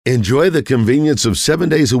Enjoy the convenience of 7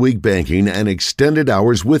 days a week banking and extended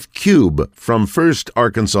hours with Cube from First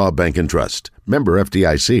Arkansas Bank and Trust. Member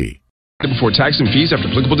FDIC. Before tax and fees after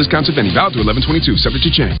applicable discounts, if any, valid through 11/22, subject to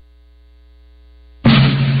change.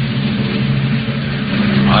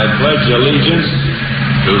 I pledge allegiance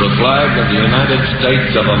to the flag of the United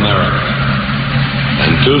States of America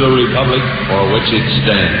and to the republic for which it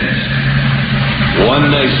stands, one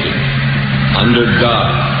nation, under God,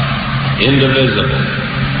 indivisible,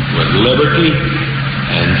 with liberty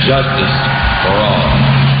and justice for all.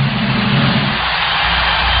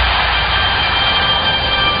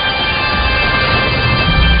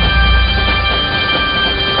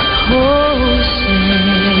 Oh, say,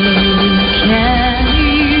 can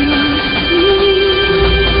you see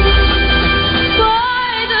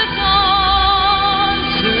by the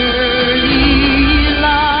dawn's early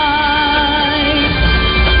light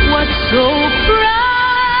what so proudly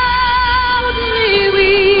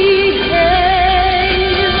we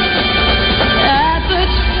hailed at the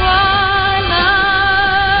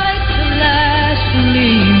twilight's last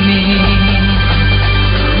gleaming,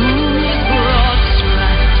 whose broad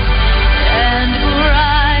stripes and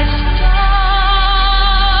bright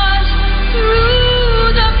stars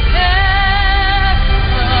through the perilous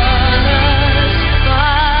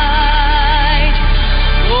fight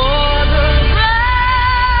o'er the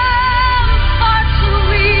ramparts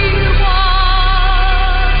we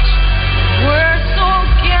watched were so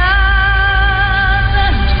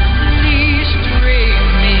gallantly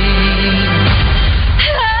streaming,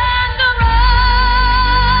 and the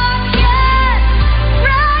rocket's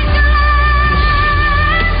bright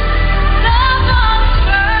glare left on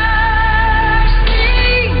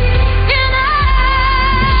bursting in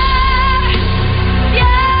air,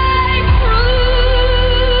 gave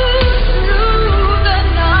proof through the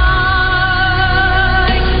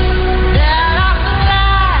night that our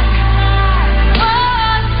flag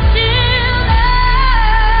was still there.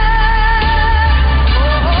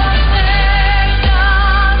 Oh, say does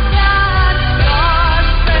that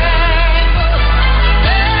star-spangled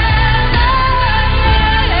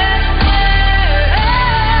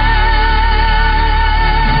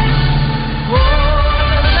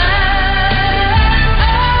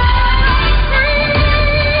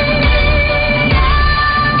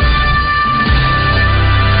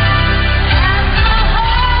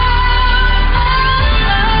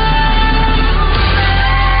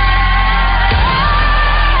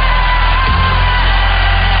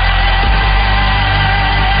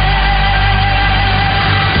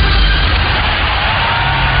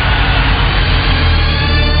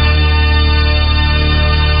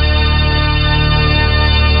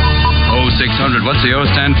What's the O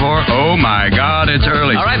stand for? Oh my God, it's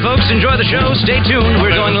early. All right, folks, enjoy the show. Stay tuned. We're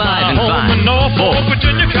going live in 5, 4,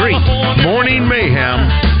 3. Morning Mayhem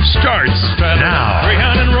starts now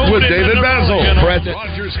with David Basil, President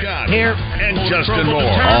Roger Scott, Here. and Justin Moore.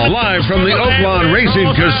 Live from the Oaklawn Racing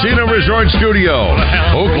Casino Resort Studio.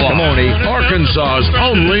 Oaklawn, Arkansas's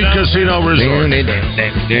only casino resort.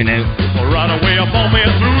 Right away up on me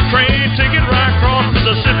through train, ticket right across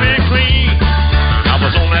Mississippi clean. I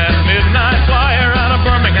was on that midnight flyer out of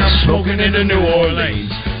Birmingham, smoking into New Orleans.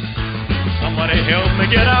 Somebody help me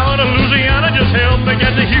get out of Louisiana, just help me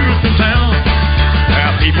get to Houston town. There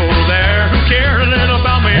are people there who care a little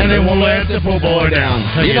about me, and they won't let the poor boy down.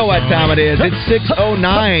 You know what time it is. It's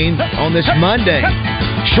 6:09 on this Monday.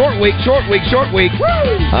 Short week. November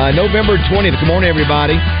 20th. Come on,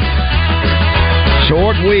 everybody.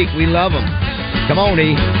 Short week. We love them. Come on,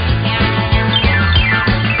 E.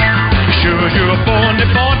 Sure as you're born, they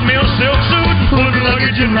bought me a silk suit and put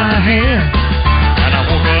luggage in my hand. And I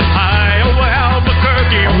woke up high over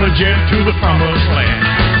Albuquerque on a jet to the promised land.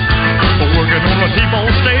 Working on a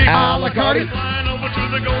T-bone steak, flying over to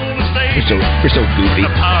the Golden State. We're so goofy.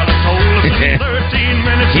 The pilot told us in 13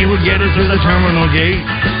 minutes he would get us to the terminal gate.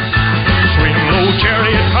 Swing low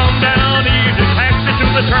chariot, come down, easy taxi to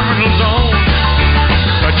the terminal zone.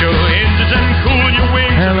 Cut your engines and cool your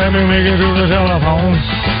wings, and let me make it to the telephone.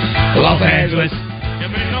 Los Angeles. Give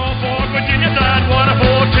me Norfolk, Virginia, Tidewater,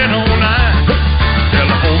 41009. Tell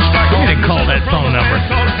the folks back home. They call that phone number.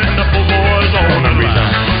 The poor boys on the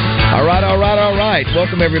line. All right.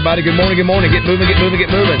 Welcome, everybody. Good morning. Get moving. Get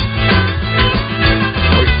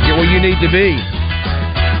where you need to be.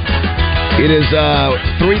 It is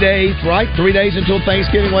 3 days, right? 3 days until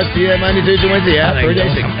Thanksgiving. What's the Monday, Tuesday, Wednesday? Yeah, 3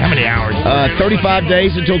 days. How many hours? 35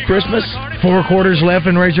 days until Christmas. 4 quarters left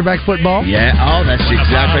in Razorback football. Yeah. Oh, that's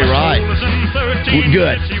exactly right.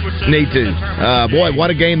 Good. Need to. Boy, what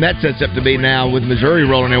a game that sets up to be now with Missouri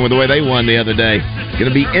rolling in with the way they won the other day. Going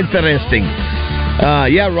to be interesting.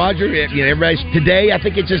 Yeah, Roger. Everybody's today. I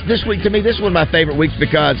think it's just this week. To me, this is one of my favorite weeks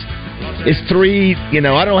because it's 3. I don't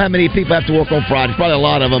know how many people have to work on Friday. Probably a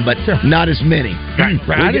lot of them, but not as many. Right.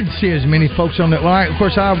 I didn't see as many folks on that. Well, of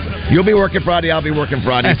course, you'll be working Friday. I'll be working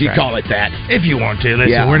Friday. If you call it that, if you want to.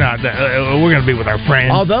 Listen, we're not. We're going to be with our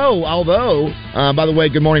friends. Although, by the way,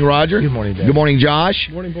 good morning, Roger. Good morning, Dave. Good morning, Josh.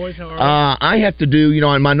 Good morning, boys. How are you? I have to do,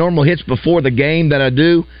 in my normal hits before the game that I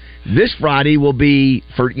do. This Friday will be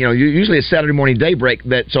for usually it's Saturday morning daybreak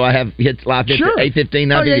so I have live hits at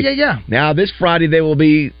 8:15. Oh yeah. Now this Friday they will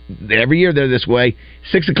be every year they're this way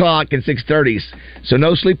 6:00 and 6:30. So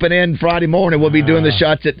no sleeping in Friday morning. We'll be doing the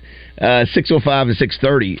shots at 6:05 and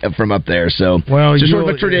 6:30 from up there. So it's sort of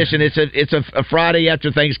a tradition. It's a Friday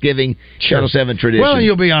after Thanksgiving Channel 7 tradition. Well,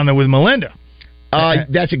 you'll be on there with Melinda.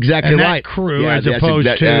 That's exactly and right. That crew, as opposed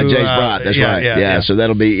to Jay's Brott. That's right. Yeah. So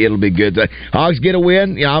it'll be good. Hogs get a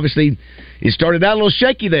win. Obviously, it started out a little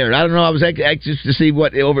shaky there. I don't know. I was anxious to see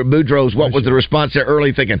what over at Boudreaux's what was the response there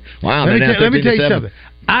early. Thinking, wow. Let me tell you something.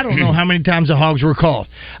 I don't know how many times the Hogs were called.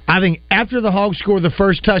 I think after the Hogs scored the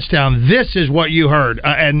first touchdown, this is what you heard.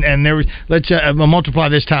 And there was let's multiply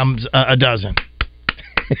this times a dozen.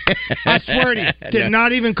 I swear to you, did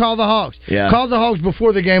not even call the Hogs. Yeah. Called the Hogs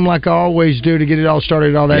before the game like I always do to get it all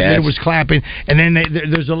started, all that. Yes. Then it was clapping, and then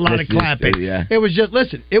there's a lot of clapping. It was just,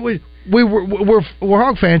 listen, we're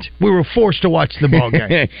Hog fans. We were forced to watch the ball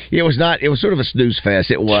game. It was not. It was sort of a snooze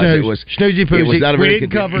fest. It was. It was snoozy poosy. It was not a very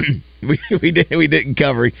didn't cover. We didn't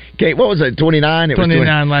cover. Okay, what was it? 29. It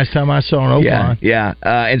 29 last time I saw in Oakland. Yeah.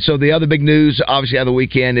 And so the other big news, obviously, out of the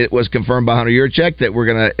weekend, it was confirmed by Hunter Yurchek that we're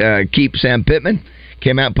going to keep Sam Pittman.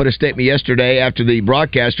 Came out and put a statement yesterday after the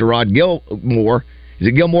broadcaster, Rod Gilmore. Is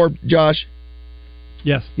it Gilmore, Josh?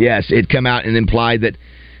 Yes. Yes, it come out and implied that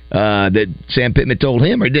Sam Pittman told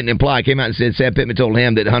him, or it didn't imply, it came out and said Sam Pittman told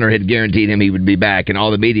him that Hunter had guaranteed him he would be back. And all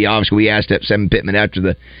the media, obviously, we asked Sam Pittman after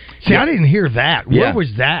the... See, I didn't hear that. Yeah. Where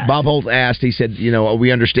was that? Bob Holt asked, he said,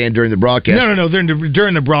 we understand during the broadcast. No,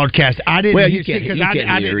 during the broadcast. I didn't hear it. Because I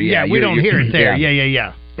didn't we don't hear it there.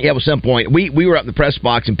 Yeah. Yeah, at some point, we were up in the press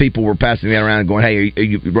box and people were passing that around and going,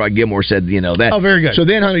 hey, Rod Gilmore said, that. Oh, very good. So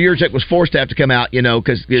then Hunter Yurchek was forced to have to come out,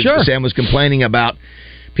 because Sam was complaining about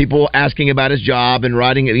people asking about his job and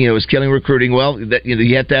writing, was killing recruiting. Well,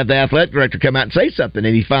 you have to have the athletic director come out and say something,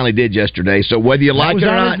 and he finally did yesterday. So whether you like it or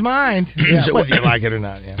not, that was on his mind. Yeah, whether you like it or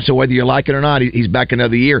not. Yeah. So whether you like it or not, he's back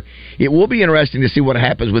another year. It will be interesting to see what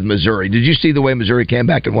happens with Missouri. Did you see the way Missouri came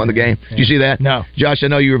back and won the game? Did you see that? No, Josh, I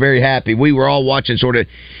know you were very happy. We were all watching. Sort of,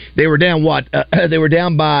 they were down what? They were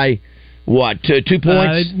down by. What, 2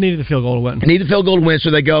 points? They needed the field goal to win. Need the field goal to win,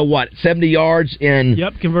 so they go, 70 yards in...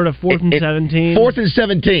 Yep, convert a 4th and 17. 4th and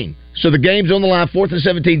 17. So the game's on the line, 4th and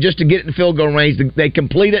 17, just to get it in field goal range. They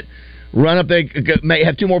complete it, run up there, may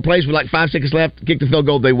have 2 more plays with 5 seconds left, kick the field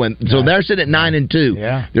goal, they win. So they're sitting at 9-2.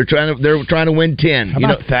 Yeah. They're trying to win 10. How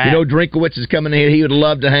about that? Drinkowitz is coming in. He would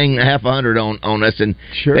love to hang half 100 on us, and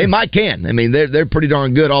they can. I mean, they're pretty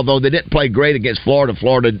darn good, although they didn't play great against Florida.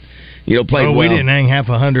 Florida played well. We didn't hang half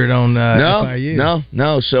 100 on FIU.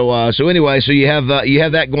 No. So anyway, so you have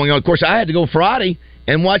that going on. Of course, I had to go Friday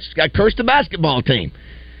and I cursed the basketball team.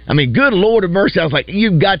 I mean, good Lord of mercy! I was like,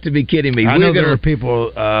 "You've got to be kidding me!" I know there were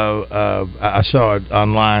people. I saw it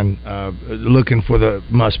online looking for the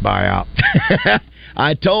must buy out.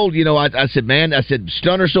 I told I said, "Man," I said,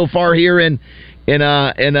 "Stunner so far here in." You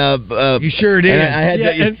sure did. And I had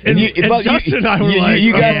Justin and I were like,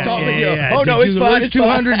 you guys told me, oh no, it's fine. It's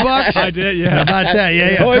 $200. I did, yeah. How about that?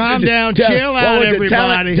 Yeah. Calm down, chill out,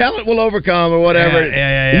 everybody. Talent will overcome, or whatever.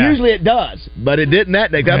 Yeah. Usually it does, but it didn't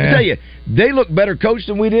that day. I have to tell you, they look better coached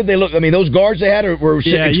than we did. Those guards they had were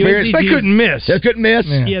experienced. They couldn't miss.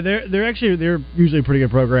 Yeah, they're usually a pretty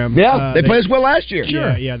good program. Yeah, they played us well last year.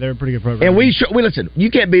 Sure. Yeah, they're a pretty good program. And we listen. You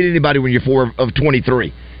can't beat anybody when you're 4 of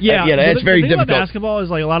 23. Yeah, that's very difficult. The thing about basketball is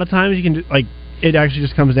a lot of times you can it actually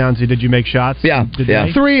just comes down to did you make shots? Yeah.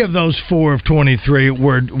 3 of those 4 of 23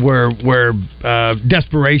 were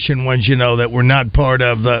desperation ones, that were not part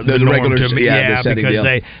of the regular.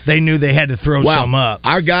 Because they knew they had to throw some up.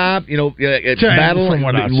 Our guy, Battle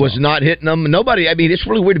was not hitting them. Nobody. I mean, it's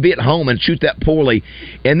really weird to be at home and shoot that poorly.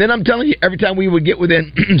 And then I'm telling you, every time we would get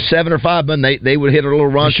within 7 or 5, they would hit a little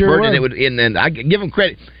run spurt, and it would. And I give them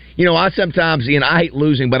credit. I sometimes, I hate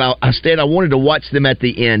losing, but I wanted to watch them at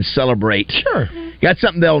the end celebrate. Sure. got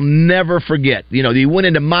something they'll never forget. You know, you went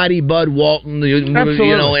into mighty Bud Walton. Absolutely.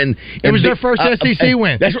 You know, and it was their first SEC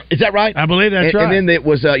win. Is that right? I believe that's right. And then it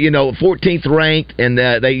was 14th ranked, and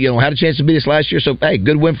they had a chance to beat us last year. So hey,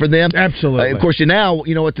 good win for them. Absolutely. Of course, you know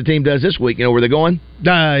what the team does this week. You know where they're going?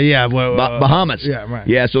 Bahamas. Yeah, right.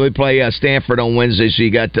 Yeah, so they play Stanford on Wednesday. So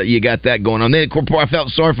you got that going on. Then of course, I felt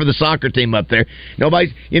sorry for the soccer team up there.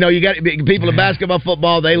 Nobody's, you got people in basketball,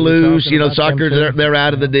 football, they lose. Soccer, they're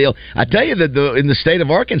out of the deal. I tell you that in the state of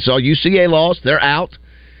Arkansas, UCA lost. They're out.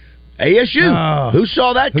 ASU. Who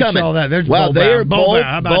saw that coming? Saw that? They're they are bowl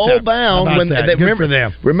bound. When they remember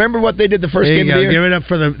them. Remember what they did the first game of the year? Give it up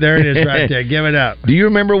for there it is right there. Give it up. Do you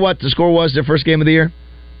remember what the score was their first game of the year?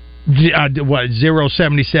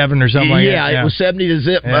 0-77 or something like that. Yeah, it was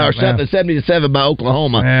 70-7 by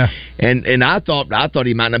Oklahoma. Yeah. And I thought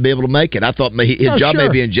he might not be able to make it. I thought his job may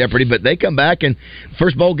be in jeopardy, but they come back and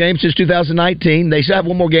first bowl game since 2019. They still have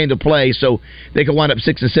one more game to play, so they could wind up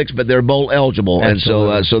 6-6, but they're bowl eligible.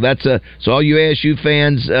 Absolutely. And so that's so all you ASU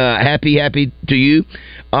fans, happy to you.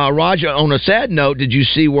 Roger, on a sad note, did you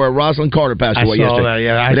see where Rosalind Carter passed away yesterday? That,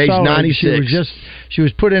 yeah. At age 96. She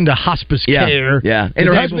was put into hospice care. Yeah, and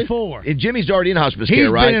her husband. Jimmy's already in hospice care,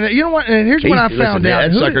 right? You know what? And here's what I found out.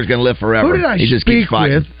 That sucker's going to live forever. Who did I speak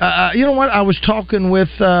with? You know what? I was talking with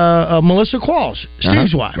Melissa Qualls,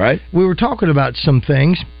 Steve's wife. Right. We were talking about some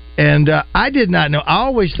things, and I did not know. I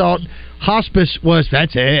always thought hospice was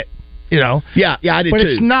that's it. Yeah, I did but too. But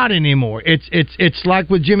it's not anymore. It's like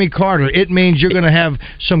with Jimmy Carter. It means you're going to have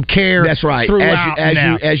some care. That's right. Throughout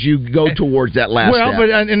as you go towards that last step. But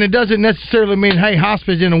and it doesn't necessarily mean hey,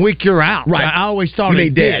 hospice in a week you're out. Right. I always thought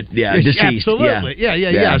it did. Yeah, deceased. Absolutely.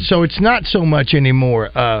 Yeah. So it's not so much anymore.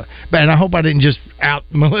 And I hope I didn't just out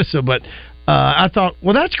Melissa, but. I thought,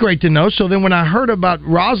 well, that's great to know. So then when I heard about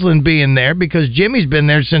Rosalind being there, because Jimmy's been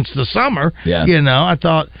there since the summer, I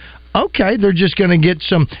thought, okay, they're just going to get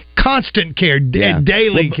some constant care,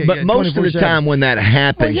 daily care. But most of the time when that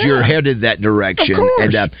happens, you're headed that direction. Of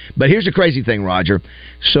course. But here's the crazy thing, Roger.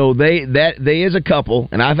 So they is a couple,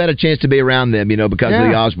 and I've had a chance to be around them, because of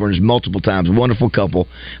the Osbournes multiple times. A wonderful couple.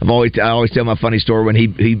 I always tell my funny story when he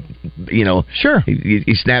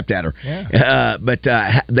snapped at her. Yeah. But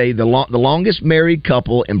the longest married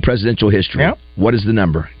couple in presidential history. Yep. What is the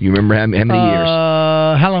number? You remember how many years?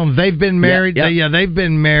 How long they've been married? Yeah. They've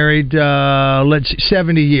been married.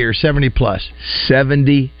 70 years, 70 plus.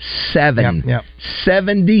 77. Yep.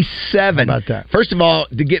 77. How about that? First of all,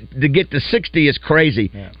 to get to 60 is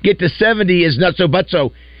crazy. Yeah. Get to 70 is not so but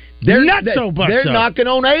so. They're knocking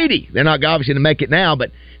on 80. They're not obviously going to make it now,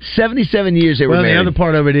 but 77 years they were married. The other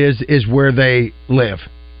part of it is where they live.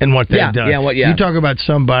 And what they've done. You talk about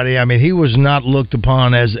somebody. I mean, he was not looked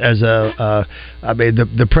upon as the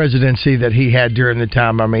presidency that he had during the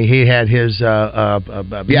time. I mean, he had his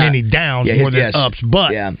many downs more than ups.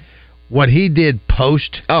 But what he did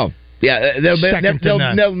post.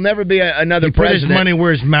 There'll never be another president. Put his money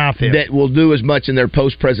where his mouth is. That will do as much in their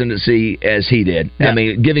post presidency as he did. Yeah. I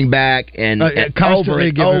mean, giving back and over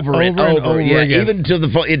and over again. Even until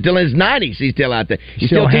his 90s, he's still out there. He's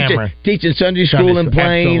still teaching Sunday school in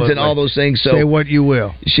Plains and all those things. So say what you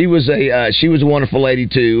will. She was a wonderful lady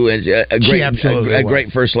too, and a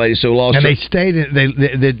great first lady. So lost. And they stayed.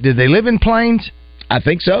 Did they live in Plains? I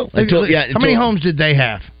think so. How many homes did they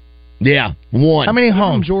have? Yeah, one. How many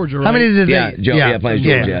homes? Georgia, right? How many did they? Plains,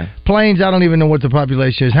 Georgia. Plains, I don't even know what the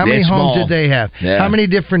population is. How many homes did they have? Yeah. How many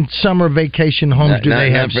different summer vacation homes do they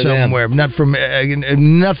have somewhere? Not from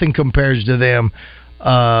nothing compares to them.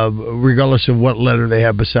 Regardless of what letter they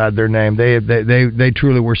have beside their name, they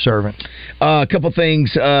truly were servant. A couple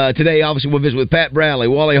things today. Obviously, we'll visit with Pat Bradley,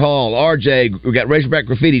 Wally Hall, RJ. We got Razorback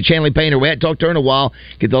Graffiti, Chanley Painter. We hadn't talked to her in a while.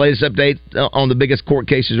 Get the latest update on the biggest court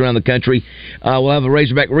cases around the country. We'll have a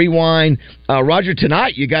Razorback rewind. Roger,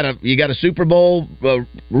 tonight you got a Super Bowl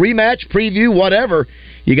rematch preview, whatever.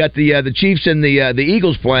 You got the Chiefs and the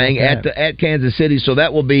Eagles playing at Kansas City, so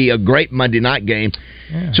that will be a great Monday night game.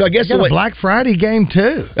 Yeah. So I guess a Black Friday game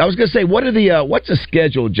too. I was going to say, what's the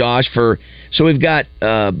schedule, Josh? So we've got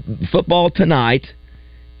football tonight,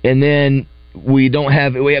 and then we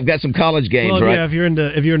have got some college games, right? Yeah, if you're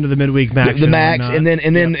into the midweek match, the max, and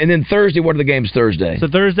then Thursday. What are the games Thursday? So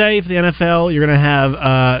Thursday for the NFL, you're going to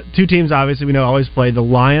have two teams. Obviously, we know always play the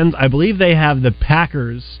Lions. I believe they have the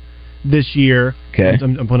Packers this year. Okay,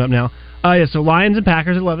 I'm pulling up now. So Lions and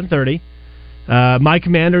Packers at 11:30. My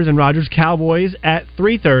Commanders and Rodgers Cowboys at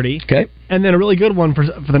 3:30. Okay. And then a really good one for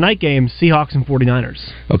the night game, Seahawks and 49ers.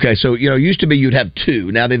 Okay, so used to be you'd have two.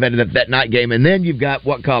 Now they've added that night game, and then you've got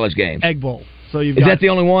what college game? Egg Bowl. So is that the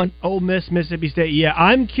only one? Ole Miss, Mississippi State. Yeah,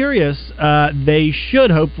 I'm curious. They should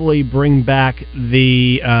hopefully bring back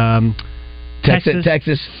the Texas.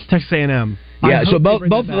 Texas A&M. Yeah, so both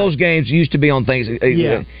of those games used to be on things.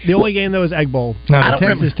 Yeah, the only game that was Egg Bowl. No,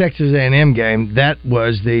 the Texas A&M game, that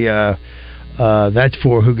was the that's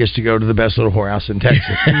for who gets to go to the best little whorehouse in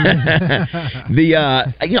Texas.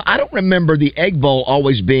 I don't remember the Egg Bowl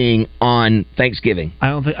always being on Thanksgiving.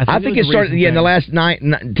 I think it started in the last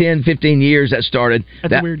 10, 15 years that started.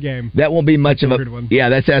 That's a weird game. That won't be much of a weird one. Yeah,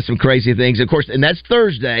 that's some crazy things. Of course, and that's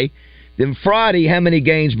Thursday. Then Friday, how many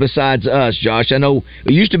games besides us, Josh? I know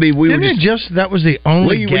it used to be that was the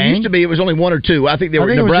only game? It used to be it was only one or two. I think they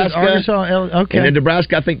were Nebraska. Okay. And then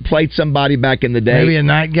Nebraska, I think, played somebody back in the day. Maybe a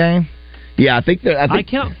night game? Yeah, I think I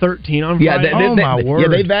count 13 on Friday. Yeah, my word. Yeah,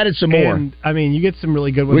 they've added some more. And, I mean, you get some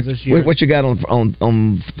really good ones this year. What you got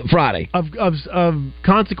on Friday? Of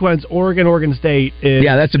consequence, Oregon State is...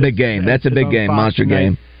 Yeah, that's a big game. That's a big game, monster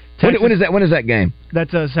game. When is that? When is that game?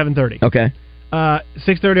 That's 7:30. Okay.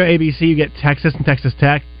 6:30 on ABC, you get Texas and Texas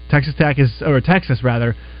Tech. Texas,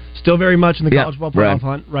 still very much in the college football playoff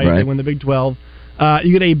hunt, right? They win the Big 12.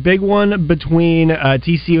 You get a big one between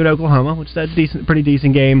TCU and Oklahoma, which is a pretty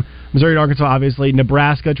decent game. Missouri and Arkansas, obviously.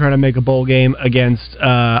 Nebraska trying to make a bowl game against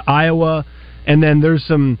Iowa. And then there's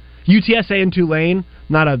some UTSA and Tulane.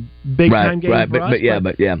 Not a big-time game for us.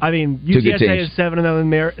 But yeah. I mean, UTSA is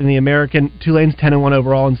 7-0 in the American. Tulane's 10-1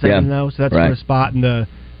 overall and 7-0, so that's for a spot in the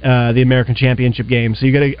American Championship game. So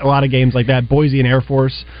you get a lot of games like that. Boise and Air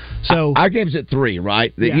Force. So our game's at 3,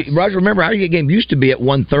 right? Yes. Roger, remember our game used to be at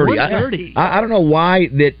 1:30. 1:30. I don't know why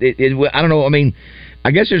that. I don't know. I mean,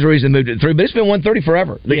 I guess there's a reason to move it to 3, but it's been 1:30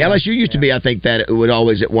 forever. The LSU used to be, I think, that it would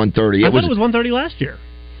always at 1:30. I thought it was 1:30 last year.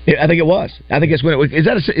 I think it was. I think it's when it was. Is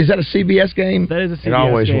that a CBS game? That is a CBS game. It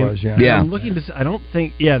always game. was, yeah. Yeah. I'm looking to. I don't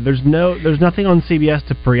think. Yeah, there's nothing on CBS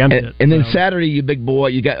to preempt it. And then Saturday, you big boy,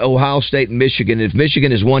 you got Ohio State and Michigan. If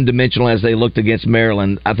Michigan is one-dimensional as they looked against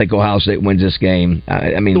Maryland, I think Ohio State wins this game.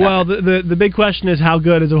 The big question is how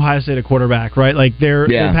good is Ohio State at quarterback, right? Like their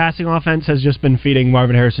passing offense has just been feeding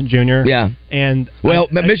Marvin Harrison Jr. Yeah. And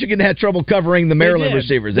Michigan had trouble covering the Maryland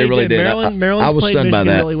receivers. They really did. Maryland I was played stunned Michigan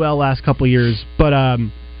by that. really well last couple of years, but.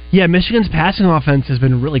 Yeah, Michigan's passing offense has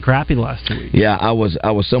been really crappy the last 2 weeks. Yeah, I was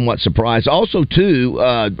somewhat surprised. Also, too,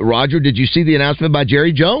 Roger, did you see the announcement by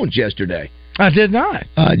Jerry Jones yesterday? I did not.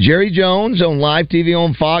 Jerry Jones on live TV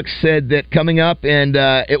on Fox said that coming up, and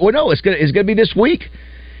it's going to be this week.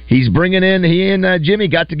 He's bringing in. He and Jimmy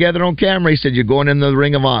got together on camera. He said, "You're going in the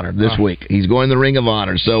Ring of Honor this week." He's going in the Ring of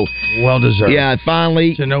Honor. So well deserved. Yeah,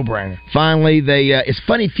 finally, it's a no-brainer. Finally, they. It's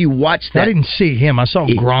funny if you watch that. I didn't see him. I saw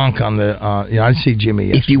Gronk on the. I didn't see Jimmy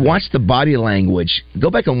yesterday. If you watch the body language, go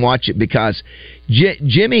back and watch it because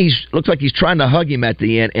Jimmy looks like he's trying to hug him at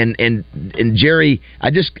the end, and Jerry.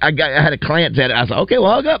 I had a glance at it. I was like, okay,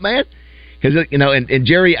 well, hug up, man. Because and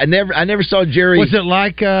Jerry, I never saw Jerry. Was it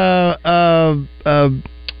like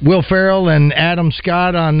Will Ferrell and Adam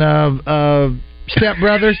Scott on Step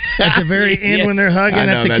Brothers at the very end when they're hugging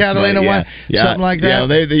at the Catalina one, something like that.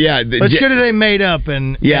 But it's good that they made up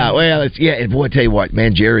and boy, tell you what,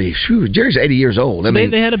 man, Jerry's 80 years old. I mean,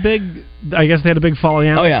 they had a big. I guess they had a big falling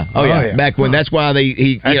out. Oh yeah. Back when that's why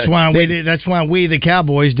That's why we the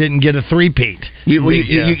Cowboys didn't get a three-peat.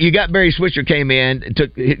 You got Barry Switzer came in,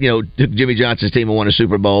 took Jimmy Johnson's team and won a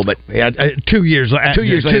Super Bowl, but 2 years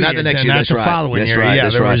later, not the next year. That's right. Following year,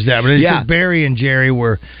 that's there right. was that. But Barry and Jerry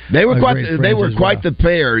were quite the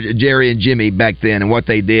pair, Jerry and Jimmy back then, and what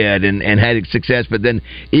they did and had success. But then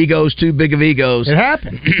egos, too big of egos. It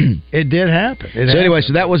happened. It did happen. Anyway,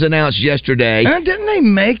 so that was announced yesterday. And didn't they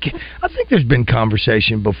make? I think there's been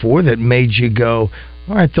conversation before that made you go,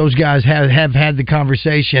 all right, those guys have had the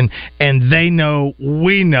conversation, and they know,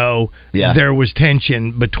 we know, there was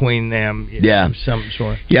tension between them. Some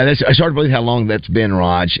sort. Yeah, it's hard to believe how long that's been,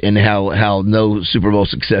 Raj, and how no Super Bowl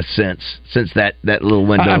success since that little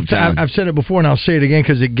window of time. I've said it before, and I'll say it again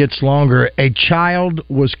because it gets longer. A child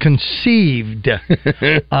was conceived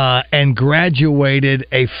and graduated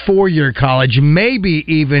a 4-year college, maybe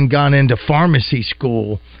even gone into pharmacy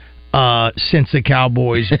school since the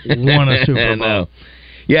Cowboys won a Super Bowl. No.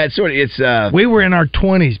 Yeah, it's we were in our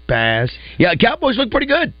 20s, Baz. Yeah, Cowboys look pretty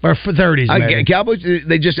good. Or for 30s, maybe. Cowboys,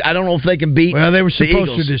 I don't know if they can beat. Well, they were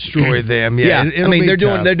supposed to destroy them.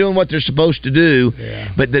 They're doing what they're supposed to do.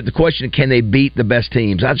 Yeah. But the question, can they beat the best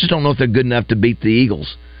teams? I just don't know if they're good enough to beat the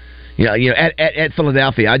Eagles. at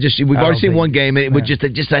Philadelphia. We've already seen one game. It was just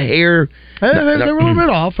a hair. They were a little bit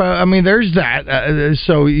off. I mean, there's that.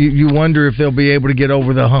 So you wonder if they'll be able to get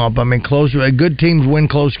over the hump. I mean, good teams win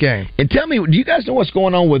close games. And tell me, do you guys know what's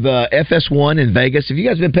going on with FS1 in Vegas? Have you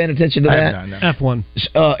guys been paying attention to that? No. F1.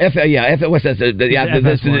 What's that?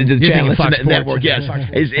 The channel network. Yes,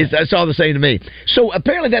 it's all the same to me. So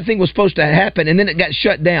apparently that thing was supposed to happen, and then it got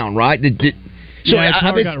shut down, right?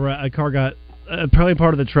 A car got probably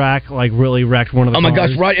part of the track really wrecked one of the cars. Oh my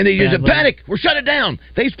gosh, right. And they used a panic. We're shut it down.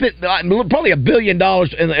 They spent probably $1 billion or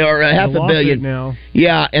half a billion now.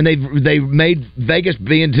 Yeah, and they made Vegas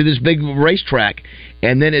be into this big racetrack.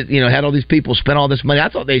 And then it had all these people spend all this money. I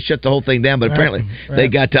thought they shut the whole thing down, but apparently they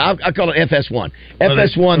got to. I call it FS1.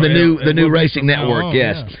 FS1, the new racing network.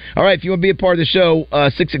 Yes. Yeah. All right. If you want to be a part of the show,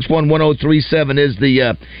 661-1037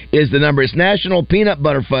 is the number. It's National Peanut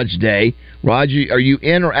Butter Fudge Day. Roger, are you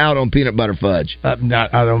in or out on peanut butter fudge? I've never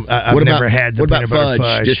had the peanut butter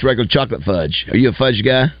fudge. Just regular chocolate fudge. Are you a fudge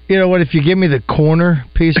guy? You know what? If you give me the corner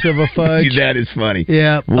piece of a fudge, that is funny.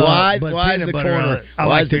 Yeah. Why is the corner? I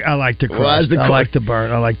like the crust. Why is the I like the burn.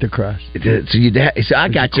 I like the crust. So I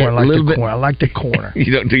got you a little bit. I like the corner.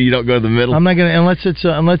 You don't go to the middle. I'm not gonna unless it's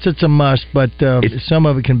a must. But some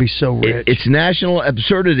of it can be so rich. It's National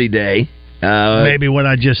Absurdity Day. Maybe what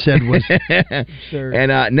I just said was absurd.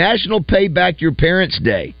 And National Pay Back Your Parents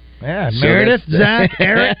Day. Yeah, Meredith, Zach,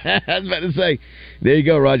 Eric. I was about to say, there you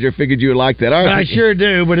go, Roger. I figured you would like that. All right. I sure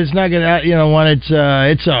do, but it's not gonna.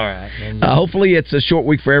 It's all right. Hopefully, it's a short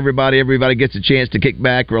week for everybody. Everybody gets a chance to kick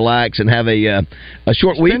back, relax, and have a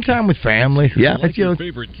short week. Spend time with family. Yeah.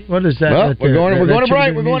 What is that? Well, we're going to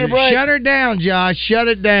break. We're going to break. Shut her down, Josh. Shut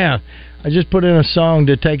it down. I just put in a song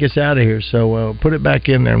to take us out of here, so put it back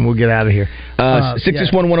in there and we'll get out of here.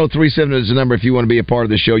 661-1037 is the number if you want to be a part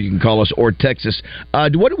of the show. You can call us or text us.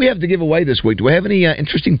 What do we have to give away this week? Do we have any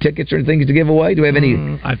interesting tickets or anything to give away? Do we have any?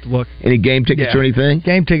 I have to look. Any game tickets or anything?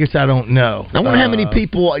 Game tickets, I don't know. I wonder how many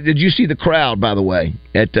people. Did you see the crowd, by the way,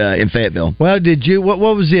 in Fayetteville? Well, did you? What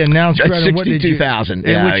was the announcement? 62,000.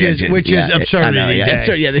 Which is absurdity.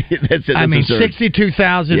 That's it. I mean,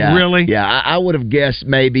 62,000. Really? Yeah, I would have guessed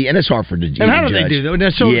maybe, and it's hard for the judge. And how do they do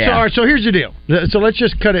that? So here's the deal. So let's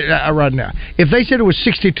just cut it right now. If they said it was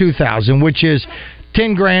 62,000, which is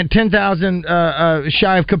 10 grand, 10,000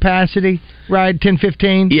 shy of capacity, right? 10,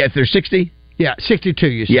 15. Yeah, if they're 60. Yeah, 62,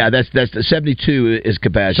 you said. Yeah, that's the 72 is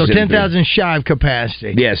capacity. So 10,000 shy of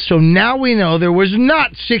capacity. Yes. So now we know there was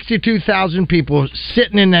not 62,000 people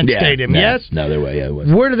sitting in that stadium, yes? No, there was.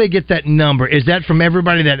 Where do they get that number? Is that from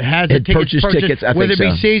everybody that has a ticket purchased tickets? I whether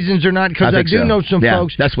think it be seasons or not? Because I do know some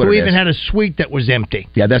folks who even had a suite that was empty.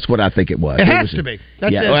 Yeah, that's what I think it was. It has to be.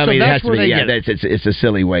 It has to be. Yeah, it's a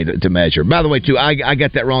silly way to measure. By the way, too, I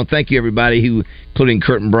got that wrong. Thank you, everybody, including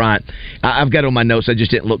Kurt and Bryant. I've got on my notes. I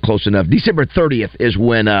just didn't look close enough. December 30th is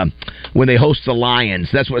when they host the Lions.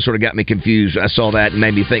 That's what sort of got me confused. I saw that and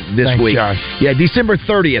made me think this week. Josh. Yeah, December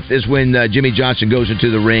 30th is when Jimmy Johnson goes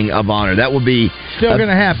into the Ring of Honor. That will be still going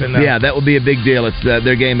to happen, though. Yeah, that will be a big deal. It's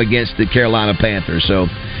their game against the Carolina Panthers. So,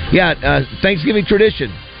 Thanksgiving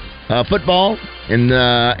tradition. Football and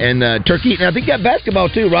turkey. And I think got basketball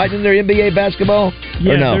too, right? Isn't there NBA basketball?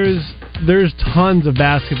 Yeah, there's tons of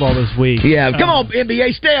basketball this week. Yeah, come on,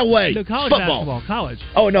 NBA, stay away. No, college football. Basketball, college.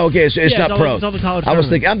 Oh no, okay, so it's not pro. It's all the college.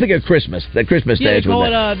 I'm thinking of Christmas. That Christmas day.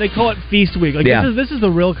 They call it Feast Week. This is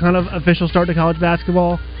the real kind of official start to college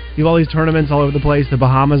basketball. You have all these tournaments all over the place. The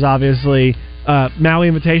Bahamas, obviously. Maui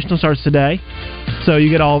Invitational starts today. So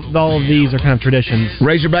you get all of these are kind of traditions.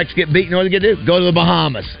 Razorbacks get beaten. What do they get to do? Go to the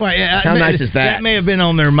Bahamas. Well, how nice is that? That may have been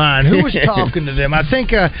on their mind. Who was talking to them? I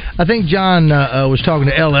think John was talking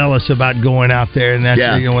to L. Ellis about going out there, and that's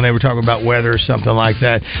when they were talking about weather or something like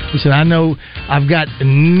that. He said, "I know I've got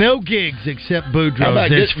no gigs except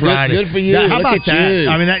Boudreaux's this Friday." Good for you. How about that? You.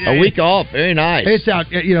 I mean, a week off. Very nice. It's out.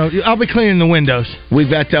 I'll be cleaning the windows.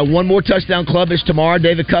 We've got one more touchdown club is tomorrow.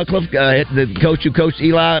 David Cutcliffe, the coach who coached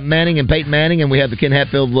Eli Manning and Peyton Manning, and we have the Ken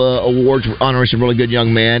Hatfield Awards honoring some really good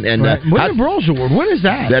young men. And William Brawls Award. When is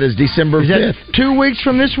that? That is December 5th. 2 weeks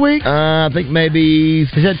from this week? I think maybe.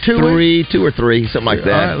 Is that 2 weeks? 2 or 3, something like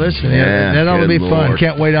that. All right, listen, that ought to be fun.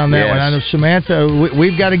 Can't wait on that one. I know Samantha.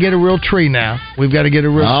 We've got to get a real tree now. We've got to get a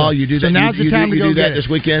real. Oh, you do that? So now's the time to go get that this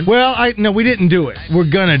weekend. Well, no, we didn't do it. We're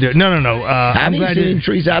gonna do it. No. I haven't seen any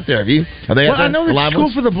trees out there. Have you? Are they out there? I know the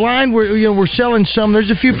School for the Blind. We're selling some.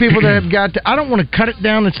 There's a few people that have got. I don't want to cut it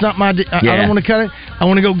down. It's not my. I don't want to cut it. I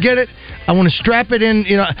want to go get it. I want to strap it in.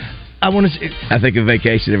 I want to. I think of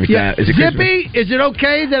vacation every time. Is it Zippy, is it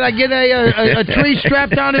okay that I get a tree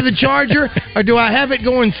strapped onto the Charger, or do I have it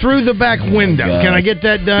going through the back window? Can I get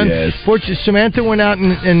that done? Yes. Fortunately, Samantha went out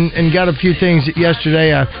and got a few things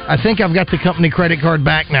yesterday. I think I've got the company credit card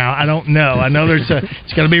back now. I don't know. I know it's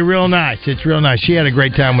going to be real nice. It's real nice. She had a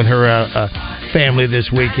great time with her family this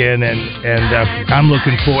weekend, and I'm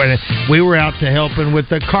looking forward. And we were out to helping with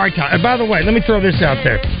the car time. And by the way, let me throw this out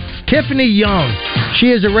there. Tiffany Young,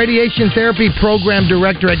 she is a radiation therapy program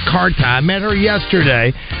director at Carti. I met her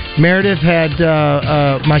yesterday. Meredith had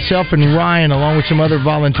myself and Ryan, along with some other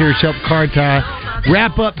volunteers, help Carti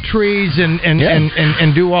wrap up trees and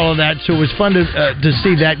do all of that. So it was fun to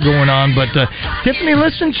see that going on. But Tiffany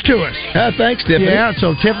listens to us. Thanks, Tiffany. Yeah,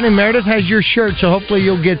 so Tiffany, Meredith has your shirt, so hopefully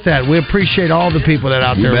you'll get that. We appreciate all the people that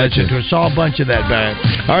out there listen to us. Saw a bunch of that, man.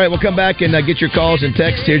 All right, we'll come back and get your calls and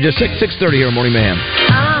texts here. Just 6:30 here on Morning Mayhem.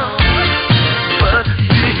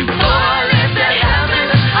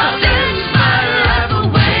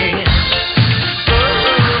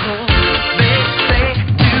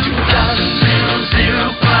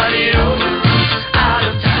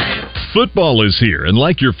 Football is here, and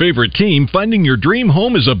like your favorite team, finding your dream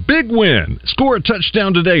home is a big win. Score a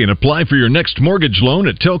touchdown today and apply for your next mortgage loan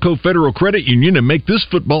at Telco Federal Credit Union and make this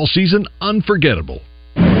football season unforgettable.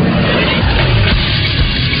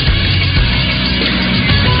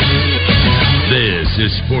 This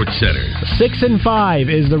is Sports Center. 6-5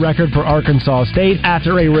 is the record for Arkansas State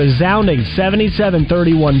after a resounding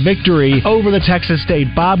 77-31 victory over the Texas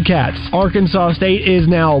State Bobcats. Arkansas State is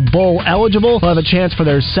now bowl eligible. They'll have a chance for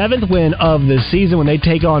their 7th win of the season when they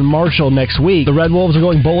take on Marshall next week. The Red Wolves are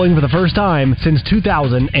going bowling for the first time since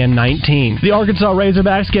 2019. The Arkansas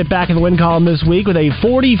Razorbacks get back in the win column this week with a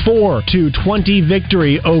 44-20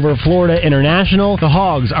 victory over Florida International. The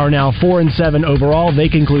Hogs are now 4-7 overall. They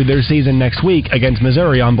conclude their season next week against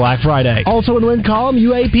Missouri on Black Friday. Also in the win column,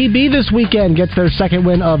 UAPB this weekend gets their 2nd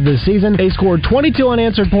win of the season. They scored 22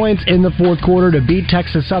 unanswered points in the 4th quarter to beat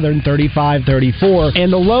Texas Southern 35-34.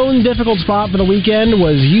 And the lone difficult spot for the weekend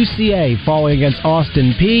was UCA falling against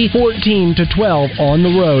Austin Peay 14-12 on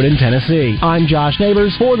the road in Tennessee. I'm Josh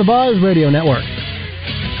Neighbors for the Buzz Radio Network.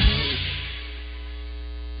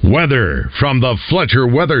 Weather from the Fletcher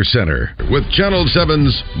Weather Center with Channel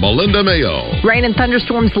 7's Melinda Mayo. Rain and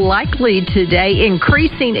thunderstorms likely today,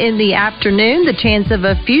 increasing in the afternoon. The chance of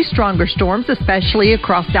a few stronger storms, especially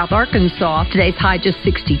across South Arkansas. Today's high just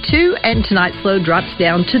 62, and tonight's low drops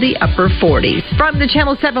down to the upper 40s. From the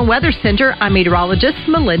Channel 7 Weather Center, I'm meteorologist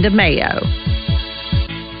Melinda Mayo.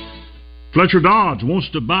 Fletcher Dodge wants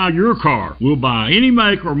to buy your car. We'll buy any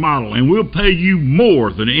make or model, and we'll pay you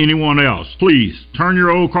more than anyone else. Please, turn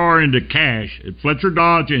your old car into cash at Fletcher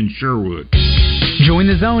Dodge in Sherwood. Join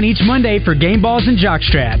the zone each Monday for Game Balls and Jock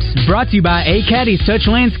Straps. Brought to you by A. Caddy's Touch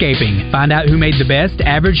Landscaping. Find out who made the best,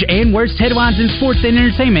 average, and worst headlines in sports and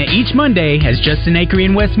entertainment each Monday as Justin Acree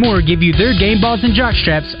and Wes Moore give you their Game Balls and Jock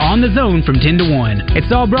Straps on the zone from 10 to 1.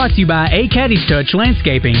 It's all brought to you by A. Caddy's Touch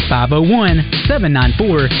Landscaping,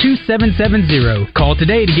 501-794-2770. Call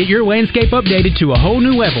today to get your landscape updated to a whole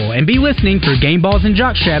new level and be listening for Game Balls and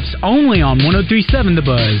Jock Straps only on 103.7 The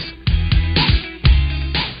Buzz.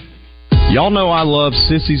 Y'all know I love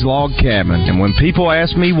Sissy's Log Cabin, and when people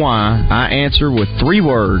ask me why, I answer with 3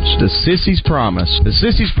 words: the Sissy's Promise. The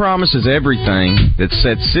Sissy's Promise is everything that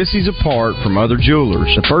sets Sissy's apart from other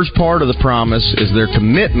jewelers. The first part of the promise is their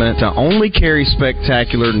commitment to only carry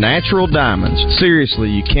spectacular natural diamonds. Seriously,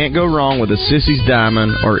 you can't go wrong with a Sissy's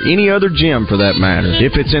diamond or any other gem for that matter.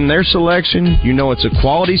 If it's in their selection, you know it's a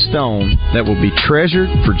quality stone that will be treasured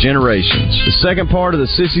for generations. The second part of the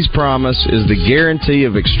Sissy's Promise is the guarantee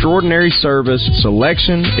of extraordinary service,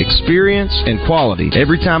 selection, experience, and quality.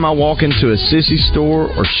 Every time I walk into a Sissy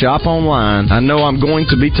store or shop online, I know I'm going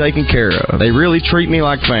to be taken care of. They really treat me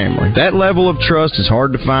like family. That level of trust is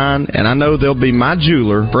hard to find, and I know they'll be my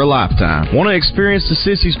jeweler for a lifetime. Want to experience the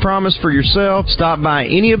Sissy's Promise for yourself? Stop by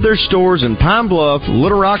any of their stores in Pine Bluff,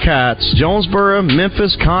 Little Rock Heights, Jonesboro,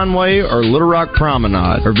 Memphis, Conway, or Little Rock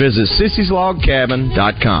Promenade, or visit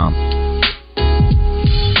sissyslogcabin.com.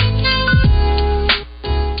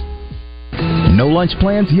 No lunch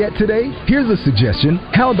plans yet today? Here's a suggestion.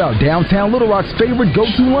 How about downtown Little Rock's favorite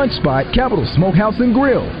go-to lunch spot, Capital Smokehouse and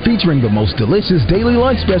Grill, featuring the most delicious daily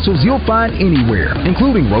lunch specials you'll find anywhere,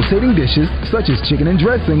 including rotating dishes such as chicken and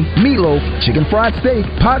dressing, meatloaf, chicken fried steak,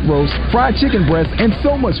 pot roast, fried chicken breast, and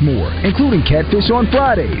so much more, including catfish on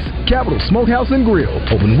Fridays. Capital Smokehouse and Grill,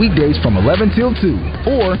 open weekdays from 11 till 2,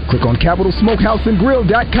 or click on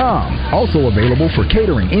capitalsmokehouseandgrill.com. Also available for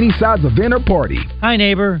catering any size event or party. Hi,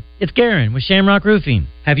 neighbor. it's Garen with Shamrock Roofing.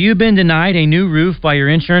 Have you been denied a new roof by your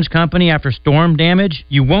insurance company after storm damage?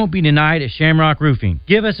 You won't be denied at Shamrock Roofing.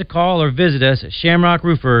 Give us a call or visit us at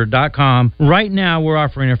shamrockroofer.com. Right now, we're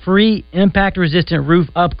offering a free impact-resistant roof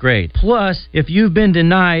upgrade. Plus, if you've been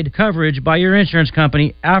denied coverage by your insurance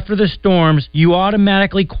company after the storms, you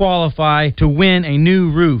automatically qualify to win a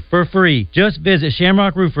new roof for free. Just visit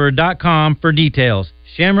shamrockroofer.com for details.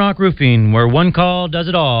 Shamrock Roofing, where one call does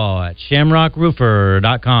it all at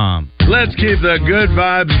shamrockroofer.com. Let's keep the good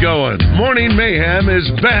vibes going. Morning Mayhem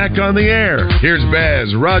is back on the air. Here's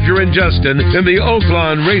Baz, Roger, and Justin in the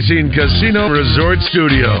Oaklawn Racing Casino Resort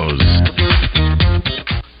Studios.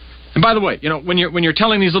 And by the way, when you're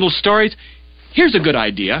telling these little stories, here's a good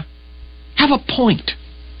idea. Have a point.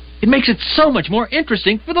 It makes it so much more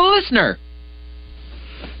interesting for the listener.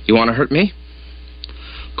 You want to hurt me?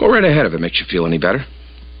 Go right ahead if it makes you feel any better.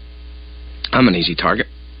 I'm an easy target.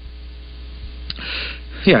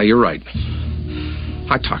 Yeah, you're right.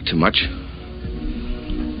 I talk too much.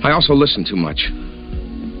 I also listen too much.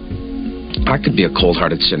 I could be a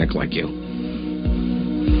cold-hearted cynic like you.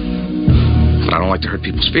 But I don't like to hurt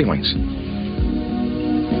people's feelings.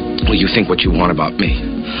 Well, you think what you want about me.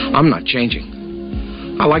 I'm not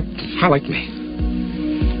changing. I like me.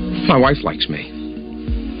 My wife likes me.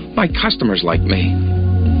 My customers like me.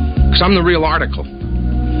 Because I'm the real article.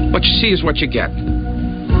 What you see is what you get.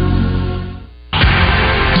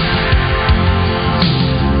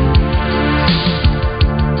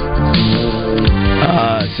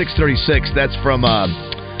 6:36. That's from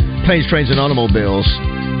Planes, Trains, and Automobiles.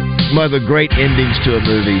 One of the great endings to a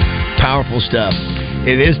movie. Powerful stuff.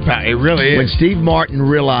 It is. It really is. When Steve Martin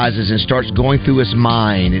realizes and starts going through his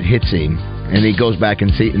mind, it hits him. And he goes back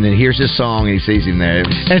and then hears his song and he sees him there.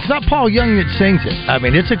 And it's not Paul Young that sings it. I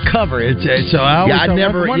mean, it's a cover. You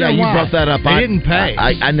brought that up. They didn't pay.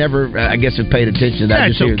 I never, I guess, have paid attention to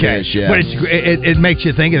that. It's okay. But it makes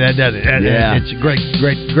you think of that, doesn't it? Yeah. It's a great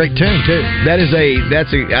tune, too.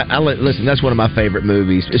 Listen, that's one of my favorite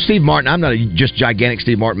movies. Steve Martin, I'm not a just gigantic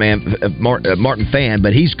Steve Martin fan,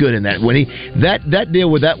 but he's good in that. When that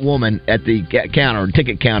deal with that woman at the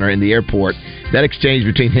ticket counter in the airport, that exchange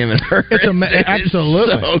between him and her.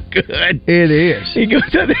 Absolutely. So good. It is. He goes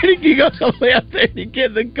all the way up there and he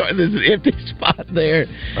gets the car. There's an empty spot there.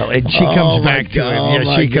 Oh, and she comes back to him.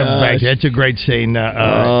 Yeah, she comes back. That's a great scene.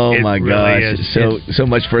 My gosh. So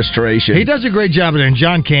much frustration. He does a great job of it, and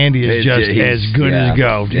John Candy is as good as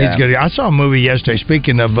gold. Yeah. He's good. I saw a movie yesterday.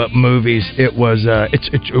 Speaking of movies, it was it's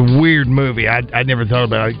a weird movie. I'd never thought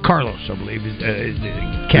about it. Carlos, I believe, is the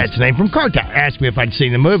cat's name from Cartown. Asked me if I'd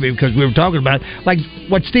seen the movie because we were talking about like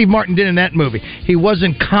what Steve Martin did in that movie. He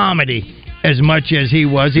wasn't comedy as much as he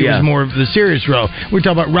was. He was more of the serious role. We were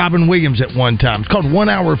talking about Robin Williams at one time. It's called 1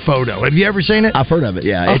 Hour Photo. Have you ever seen it? I've heard of it,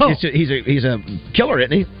 yeah. Oh. He's a killer,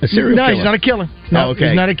 isn't he? A serial killer. No, he's not a killer. No, okay.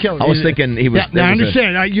 He's not a killer. I was thinking he was... I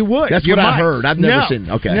understand. You would. That's what I heard. I've never seen...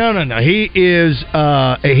 Okay. No. He is...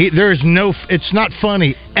 there is no... It's not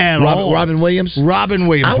funny at all. Robin Williams? Robin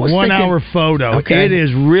Williams. 1 Hour Photo. Okay. It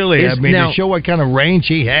is really... to show what kind of range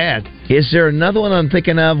he had. Is there another one I'm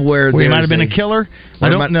thinking of where he might have been a killer? I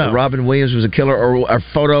don't know. Robin Williams was a killer, or a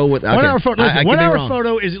photo with... 1 Hour Photo. Listen, 1 Hour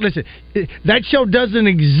Photo is... Listen, that show doesn't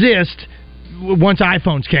exist once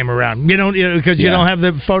iPhones came around. Because you don't have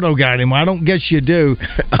the photo guy anymore. I don't guess you do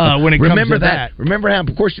when it comes to that. Remember how,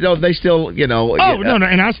 of course, they still, no,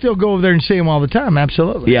 and I still go over there and see them all the time,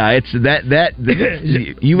 absolutely. Yeah, it's that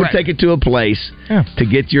you would take it to a place to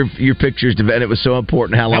get your pictures, and it was so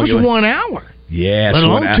important how long it was 1 hour. Yes. Let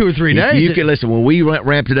alone 2 or 3 days. You can listen, when we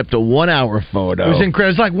ramped it up to 1 hour photo. It was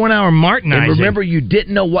incredible. It's like 1 hour Martinizing. And remember, you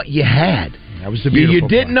didn't know what you had. That was the beautiful You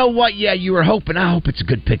didn't know what, you were hoping, I hope it's a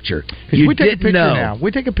good picture. We take a picture now.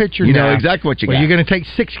 We take a picture now. You know exactly what you got. You're going to take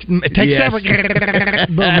 7.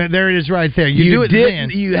 Boom, there it is right there. You do it then.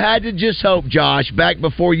 You had to just hope, Josh, back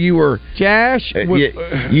before you were... Josh?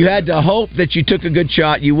 You had to hope that you took a good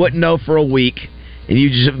shot. You wouldn't know for a week. And you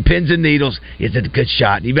just pins and needles. Is it a good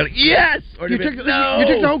shot? And you'd be like, yes! Or you took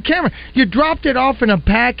the whole camera. You dropped it off in a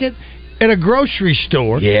packet at a grocery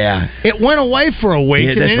store. Yeah. It went away for a week,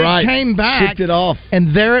 and then it came back. Shipped it off.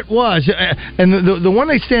 And there it was. And the one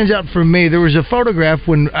that stands out for me, there was a photograph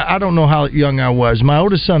when, I don't know how young I was. My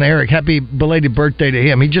oldest son, Eric, happy belated birthday to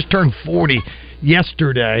him. He just turned 40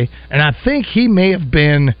 yesterday, and I think he may have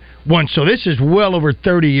been... So this is well over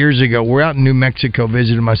 30 years ago. We're out in New Mexico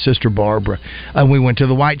visiting my sister Barbara, and we went to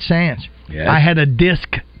the White Sands. Yes. I had a disc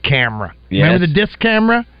camera. Yes. Remember the disc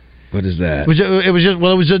camera? What is that?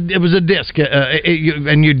 It was a disc,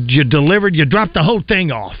 and you delivered. You dropped the whole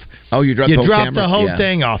thing off. Oh, you dropped the whole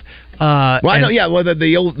thing off. I know. Yeah, well,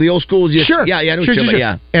 the old school is just sure. Yeah, I know sure.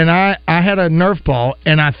 Yeah. And I had a Nerf ball,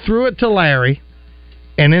 and I threw it to Larry.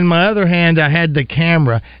 And in my other hand, I had the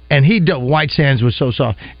camera, and he dove. White Sands was so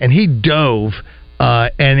soft, and he dove.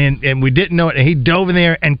 And we didn't know it. And he dove in the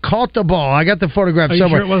air and caught the ball. I got the photograph Are you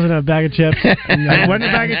somewhere. sure it wasn't a bag of chips? It wasn't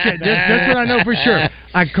a bag of chips. That's what I know for sure.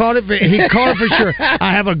 I caught it. He caught it for sure.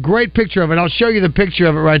 I have a great picture of it. I'll show you the picture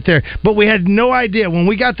of it right there. But we had no idea when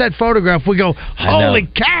we got that photograph. We go, "Holy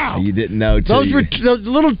cow!" You didn't know. Those were those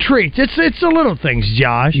little treats. It's the little things,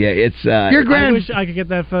 Josh. Yeah, it's. Your I wish I could get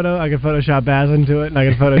that photo. I could Photoshop Baz into it, and I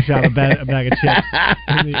could Photoshop a bag of chips.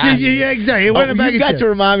 Yeah, exactly. It wasn't a bag You've of got chips. to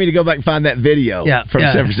remind me to go back and find that video. From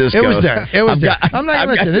San Francisco. It was there. It was there. I'm not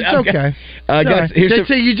going to listen. It's okay.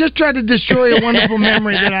 So you just tried to destroy a wonderful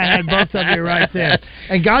memory that I had, both of you right there.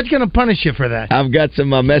 And God's going to punish you for that. I've got some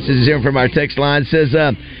messages here from our text line. It says,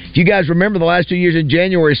 if you guys remember the last 2 years in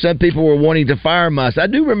January, some people were wanting to fire us. I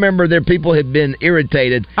do remember there people had been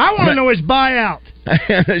irritated. I want to know his buyout.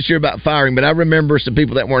 I'm not sure about firing, but I remember some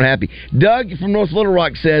people that weren't happy. Doug from North Little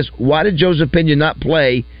Rock says, why did Joseph Pena not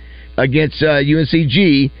play against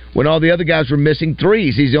UNCG when all the other guys were missing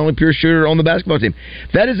threes? He's the only pure shooter on the basketball team.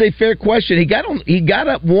 That is a fair question. He got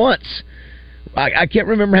up once. I can't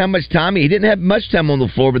remember how much time. He didn't have much time on the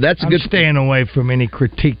floor, but that's a good. Staying away from any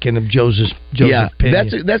critiquing of Joseph Pena.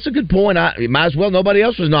 That's a good point. Might as well. Nobody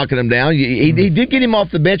else was knocking him down. He did get him off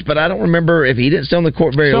the bench, but I don't remember if he didn't stay on the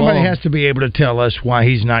court very long. Somebody has to be able to tell us why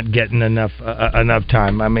he's not getting enough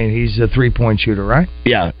time. I mean, he's a 3-point shooter, right?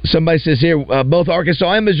 Yeah. Somebody says here, both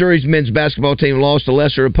Arkansas and Missouri's men's basketball team lost to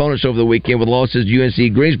lesser opponents over the weekend with losses to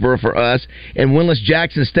UNC Greensboro for us and winless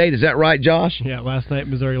Jackson State. Is that right, Josh? Yeah, last night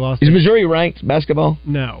Missouri lost. Is Missouri ranked basketball?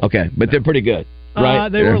 No. Okay, but they're pretty good, right?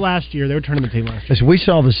 They were last year. They were tournament team last year. Listen, we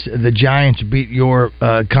saw the Giants beat your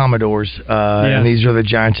Commodores, and these are the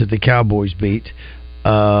Giants that the Cowboys beat.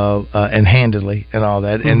 And handily and all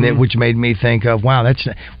that, and then, which made me think of, wow,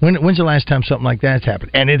 when's the last time something like that's happened?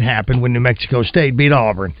 And it happened when New Mexico State beat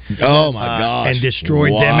Auburn. Oh my gosh! And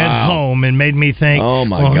destroyed them at home, and made me think, oh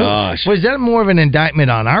my gosh, was that more of an indictment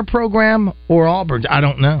on our program or Auburn's? I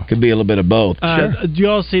don't know. Could be a little bit of both. Sure. Do you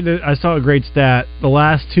all see that? I saw a great stat. The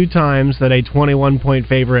last 2 times that a 21-point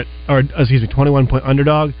favorite, 21-point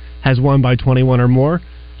underdog has won by 21 or more,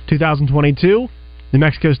 2022. New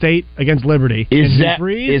Mexico State against Liberty. Is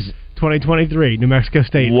 2023? New Mexico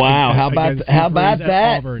State. Wow, how about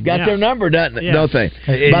that? Auburn. Got their number, doesn't it? Yeah. No thing.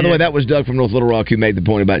 By the way, that was Doug from North Little Rock who made the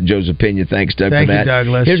point about Joseph Pena. Thanks, Doug, for that. Thank you,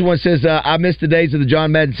 Douglas. Here's one that says, I missed the days of the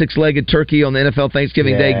John Madden 6-legged turkey on the NFL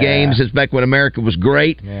Thanksgiving Day games. It's back when America was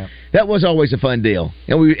great. Yeah. That was always a fun deal.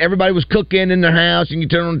 And everybody was cooking in their house, and you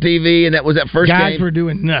turn on the TV, and that was that first game. Guys were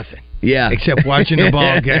doing nothing. Yeah. Except watching the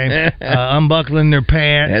ball game, unbuckling their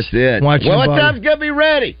pants. That's it. What time's going to be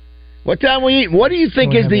ready? What time we eat? What do you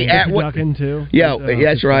think is the too? Yeah,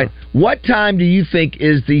 that's right. What time do you think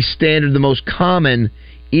is the standard, the most common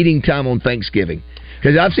eating time on Thanksgiving?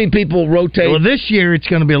 Because I've seen people rotate. Well, this year it's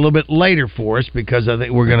going to be a little bit later for us because I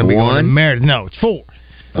think we're going to be going to Meredith. No, it's 4.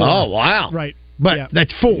 Oh, wow. Right. But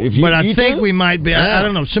that's 4. But I think we might be. I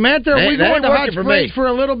don't know. Samantha, are we going to Hot Springs for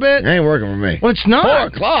a little bit? It ain't working for me. Well, it's not. 4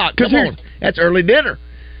 o'clock. Come on. That's early dinner.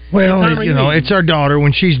 Well, it's our daughter.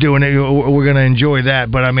 When she's doing it, we're going to enjoy that.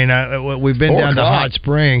 But, I mean, we've been down to Hot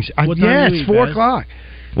Springs. Yes, 4 o'clock.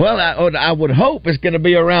 Well, I would hope it's going to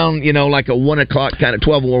be around, like a 1 o'clock kind of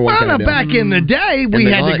 12 or 1 kind of deal. Back in the day, we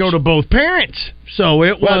had to go to both parents. So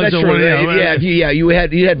it was that's true. You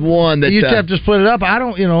had one that you used to have to split it up. I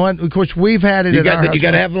don't, of course, we've had it. You got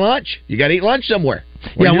to have lunch. You got to eat lunch somewhere.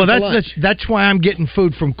 That's why I'm getting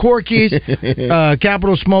food from Corky's,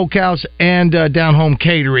 Capital Smokehouse, and Down Home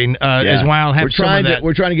Catering. Is why I'll have some of that.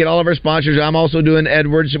 We're trying to get all of our sponsors. I'm also doing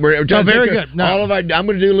Edwards. We're trying to very good. I'm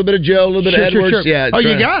going to do a little bit of Joe, a little bit of Edwards. Sure. Yeah.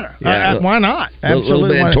 You got her. Why not? Absolutely. A little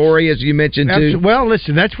bit of Tori, as you mentioned too. Well,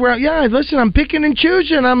 listen, that's where. I'm picking and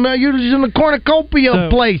choosing. I'm using the cornucopia of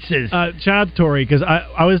places. Shout out to Tori because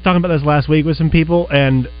I was talking about this last week with some people,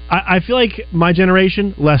 and I feel like my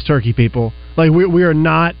generation less turkey people. Like we are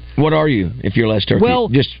not. What are you if you're less turkey?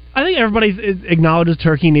 Well, I think everybody acknowledges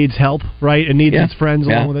turkey needs help, right? It needs its friends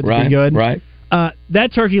along with it to be good. Right.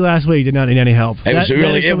 That turkey last week did not need any help. It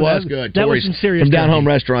was good. That was some serious from Down Home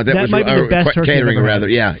Restaurant. That was might be the best turkey catering rather.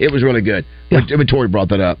 Yeah, it was really good. Yeah. When Tori brought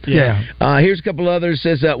that up. Yeah. Here's a couple others.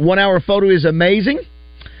 Says 1 hour photo is amazing.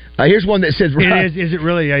 Here's one that says it is it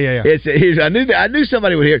really? Yeah. I knew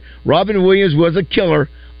somebody would hear it. Robin Williams was a killer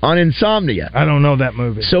on Insomnia. I don't know that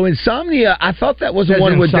movie. So Insomnia, I thought that was the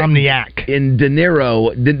one with Insomniac. In De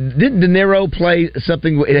Niro. Didn't De Niro play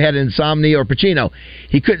something? It had insomnia, or Pacino.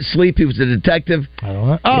 He couldn't sleep. He was a detective. I don't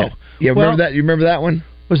know. Oh, yeah. Remember that? You remember that one?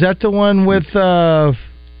 Was that the one with? So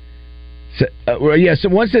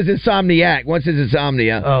one says Insomniac. One says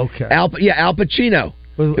Insomnia. Oh, okay. Al Pacino.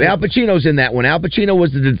 Al Pacino's in that one. Al Pacino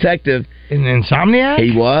was the detective in Insomniac.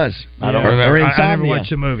 He was. I don't remember. I never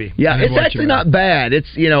watched the movie. Yeah, it's actually not bad. It's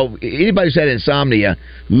anybody who's had insomnia,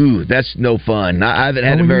 that's no fun. I haven't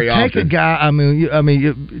had it very often. Take a guy. I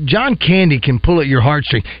mean, John Candy can pull at your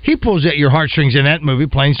heartstrings. He pulls at your heartstrings in that movie,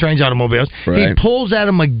 Planes, Trains, Automobiles. Right. He pulls at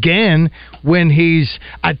them again when he's,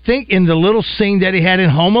 I think, in the little scene that he had in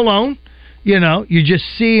Home Alone. You just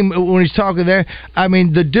see him when he's talking there. I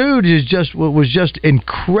mean, the dude was just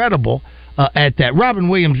incredible at that. Robin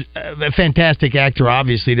Williams, a fantastic actor,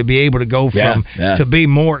 obviously, to be able to go from to be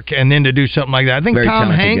Mork and then to do something like that. I think Very Tom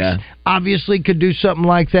Hanks guy. obviously could do something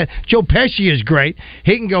like that. Joe Pesci is great.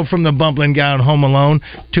 He can go from the bumbling guy on Home Alone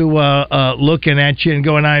to looking at you and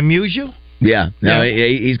going, "I amuse you." Yeah,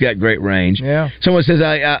 he's got great range. Yeah. Someone says,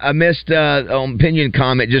 I missed on Pinion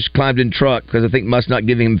comment, just climbed in truck because I think must not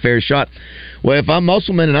giving him a fair shot. Well, if I'm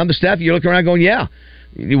Musselman and I'm the staff, you're looking around going, yeah,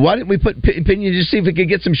 why didn't we put Pinion just see if we could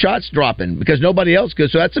get some shots dropping? Because nobody else could.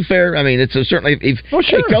 So that's a fair, it's certainly,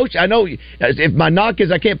 hey, Coach, I know if my knock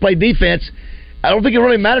is I can't play defense, I don't think it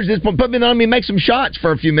really matters. Just put me on me and make some shots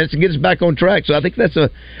for a few minutes and get us back on track. So I think that's a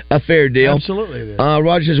fair deal. Absolutely.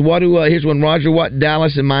 Roger says, here's one, Roger, what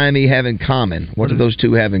Dallas and Miami have in common? What do those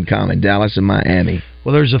two have in common, Dallas and Miami?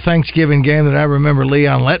 Well, there's a Thanksgiving game that I remember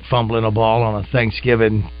Leon Lett fumbling a ball on a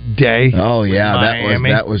Thanksgiving day. Oh, yeah,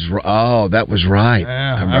 that was right.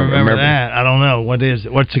 Yeah, I remember that. I don't know.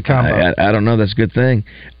 What's the combo? I don't know. That's a good thing.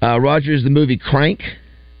 Roger, is the movie Crank?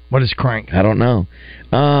 What is Crank? I don't know.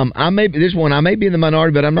 I may be in the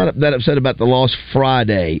minority, but I'm not that upset about the loss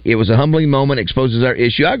Friday. It was a humbling moment, exposes our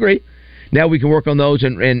issue. I agree. Now we can work on those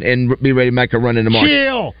and be ready to make a run into March.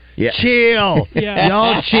 Chill. Yeah. Chill. Yeah.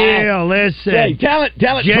 Y'all chill. Listen. Hey, talent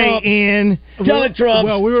Trump. Talent Trump.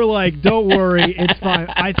 Well, we were like, don't worry, it's fine.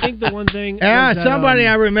 I think the one thing... somebody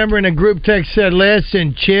I remember in a group text said,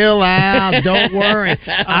 listen, chill out, don't worry.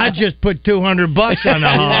 I just put $200 on the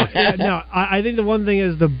Hawks. I think the one thing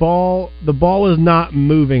is the ball was not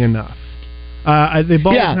moving enough. The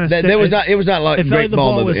ball was it was not like it felt like the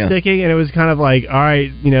ball was movement, sticking, and it was kind of like, all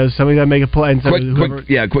right, somebody's got to make a play. And so quick 3-point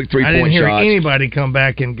shot. I didn't hear anybody come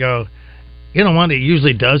back and go, you know what, it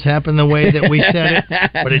usually does happen the way that we said it,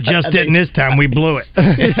 but it just didn't this time. We blew it.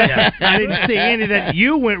 I didn't see any of that.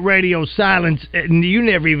 You went radio silence, and you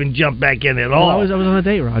never even jumped back in at all. Well, I was on a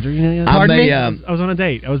date, Roger. Pardon me? I was on a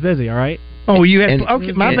date. I was busy, all right? Oh, you had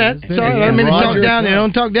okay. My bad. Sorry, I mean to talk down.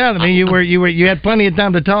 Don't talk down to me. You had plenty of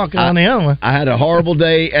time to talk on the other one. I had a horrible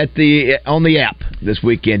day on the app this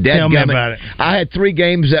weekend. Tell me about it. I had 3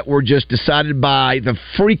 games that were just decided by the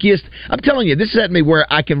freakiest. I'm telling you, this is at me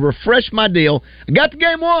where I can refresh my deal. I got the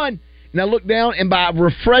game 1, and I look down, and by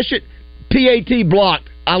refresh it, PAT blocked.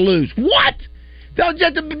 I lose. What? Don't you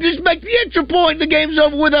have to just make the extra point? The game's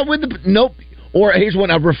over with the nope. Or here's one.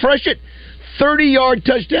 I refresh it. 30-yard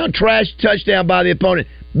touchdown, trash touchdown by the opponent.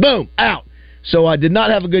 Boom, out. So I did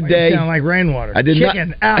not have a good day. You sound like rainwater. I did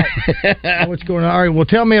Chicken out. What's going on? All right, well,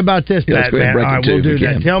 tell me about this, Batman. All right, we'll do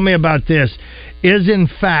that. Tell me about this. Is, in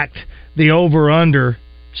fact, the over-under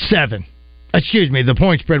 7? Excuse me, the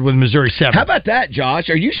point spread with Missouri 7. How about that, Josh?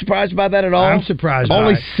 Are you surprised by that at all? I'm surprised by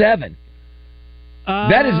Only it. 7.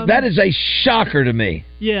 That is a shocker to me.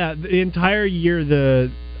 Yeah, the entire year,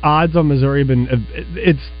 the odds on Missouri have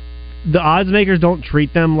been... The odds makers don't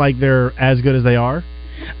treat them like they're as good as they are.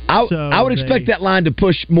 I would expect that line to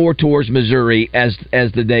push more towards Missouri as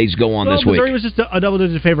the days go on this week. Missouri was just a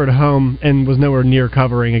double-digit favorite at home and was nowhere near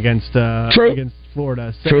covering against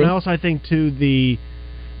Florida. So, and also, I think too,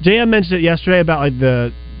 JM mentioned it yesterday about like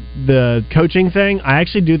the coaching thing. I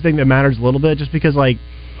actually do think that matters a little bit, just because like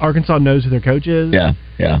Arkansas knows who their coach is. Yeah.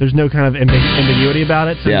 There's no kind of ambiguity about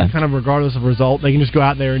it. So kind of regardless of result, they can just go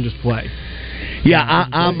out there and just play. Yeah,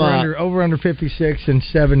 I'm over under 56 and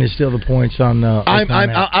 7 is still the points on.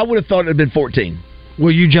 I would have thought it had been 14.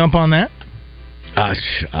 Will you jump on that? I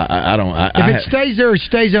don't. If it stays there or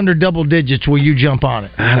stays under double digits, will you jump on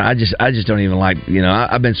it? I just don't even like.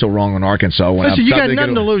 I've been so wrong on Arkansas. Listen, you got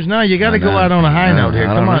nothing to lose now. You got to go out on a high note here.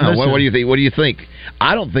 Come on. What do you think? What do you think?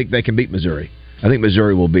 I don't think they can beat Missouri. I think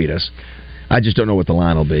Missouri will beat us. I just don't know what the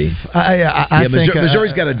line will be. I think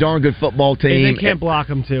Missouri's got a darn good football team. They can't block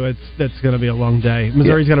them too. That's going to be a long day.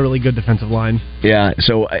 Missouri's got a really good defensive line. Yeah,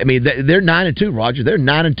 so I mean they're 9-2, Roger. They're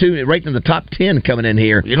 9-2, ranked in the top 10 coming in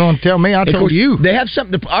here. You don't tell me. I told you. They have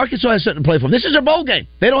something. Arkansas has something to play for. This is their bowl game.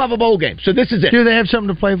 They don't have a bowl game, so this is it. Do they have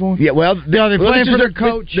something to play for? Yeah, well, they're playing for their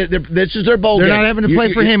coach. This is their bowl game. They're not having to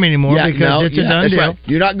play for him anymore because it's a done deal. Right.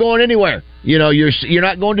 You're not going anywhere. You're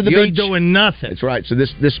not going to the beach. You're doing nothing. That's right. So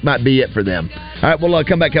this might be it for them. All right, we'll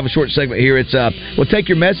come back, have a short segment here. It's we'll take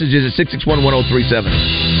your messages at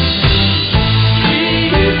 661-1037.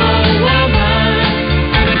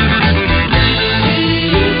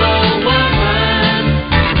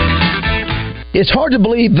 It's hard to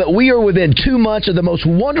believe, but we are within 2 months of the most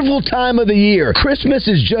wonderful time of the year. Christmas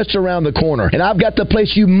is just around the corner, and I've got the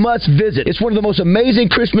place you must visit. It's one of the most amazing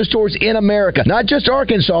Christmas stores in America. Not just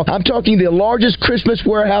Arkansas. I'm talking the largest Christmas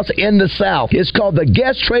warehouse in the South. It's called the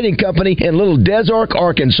Guest Trading Company in Little Des Arc,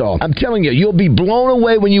 Arkansas. I'm telling you, you'll be blown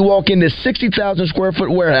away when you walk in this 60,000 square foot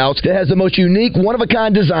warehouse that has the most unique,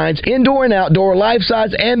 one-of-a-kind designs, indoor and outdoor,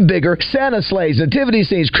 life-size and bigger, Santa sleighs, nativity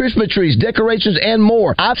scenes, Christmas trees, decorations, and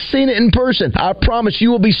more. I've seen it in person. I promise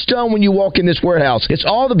you will be stunned when you walk in this warehouse. It's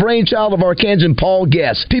all the brainchild of Arkansan Paul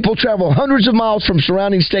Guest. People travel hundreds of miles from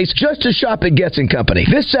surrounding states just to shop at Guest & Company.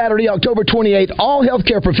 This Saturday, October 28th, all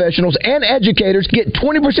healthcare professionals and educators get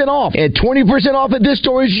 20% off. And 20% off at this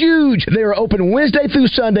store is huge. They are open Wednesday through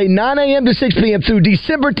Sunday, 9 a.m. to 6 p.m. through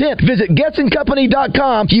December 10th. Visit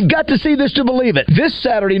GuestandCompany.com. You've got to see this to believe it. This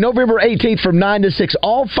Saturday, November 18th from 9 to 6,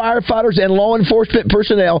 all firefighters and law enforcement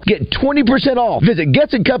personnel get 20% off. Visit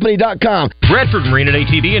GuestandCompany.com. Bradford Marine and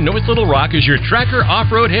ATV in North Little Rock is your Tracker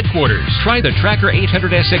Off-Road headquarters. Try the Tracker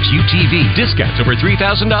 800SX UTV. Discounts over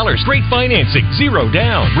 $3,000. Great financing. Zero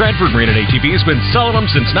down. Bradford Marine and ATV has been selling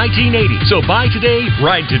them since 1980. So buy today,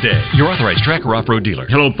 ride today. Your authorized Tracker Off-Road dealer.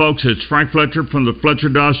 Hello, folks. It's Frank Fletcher from the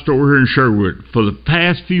Fletcher Dodge store here in Sherwood. For the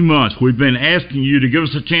past few months, we've been asking you to give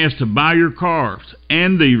us a chance to buy your cars,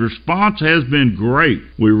 and the response has been great.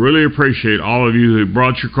 We really appreciate all of you who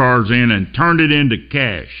brought your cars in and turned it into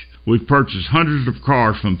cash. We've purchased hundreds of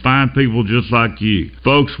cars from fine people just like you.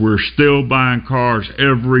 Folks, we're still buying cars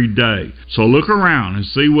every day. So look around and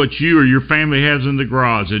see what you or your family has in the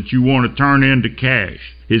garage that you want to turn into cash.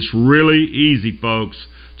 It's really easy, folks.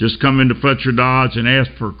 Just come into Fletcher Dodge and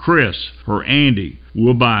ask for Chris or Andy.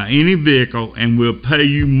 We'll buy any vehicle and we'll pay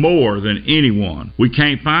you more than anyone. We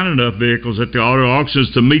can't find enough vehicles at the auto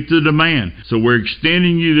auctions to meet the demand, so we're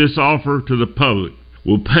extending you this offer to the public.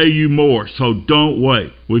 We'll pay you more, so don't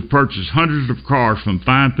wait. We've purchased hundreds of cars from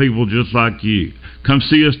fine people just like you. Come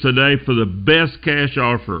see us today for the best cash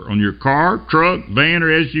offer on your car, truck, van, or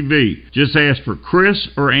SUV. Just ask for Chris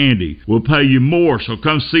or Andy. We'll pay you more, so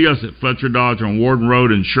come see us at Fletcher Dodge on Warden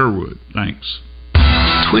Road in Sherwood. Thanks.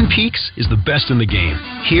 Twin Peaks is the best in the game.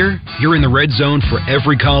 Here, you're in the red zone for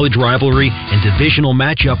every college rivalry and divisional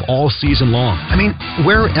matchup all season long. I mean,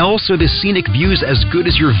 where else are the scenic views as good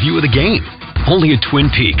as your view of the game? Only at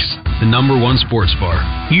Twin Peaks, the #1 sports bar.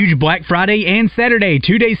 Huge Black Friday and Saturday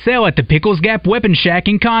 2-day sale at the Pickles Gap Weapon Shack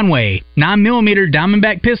in Conway. 9mm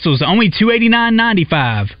Diamondback pistols only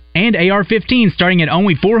 $289.95, and AR-15 starting at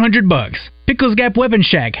only $400. Pickles Gap Weapon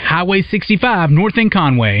Shack, Highway 65 north in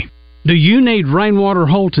Conway. Do you need Rainwater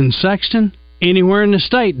Holt in Sexton? Anywhere in the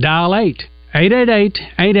state, dial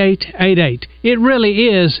 888-8888. It really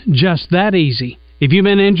is just that easy. If you've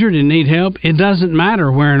been injured and need help, it doesn't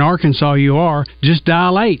matter where in Arkansas you are. Just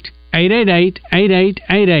dial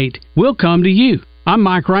 888-8888. We'll come to you. I'm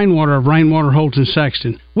Mike Rainwater of Rainwater Holt in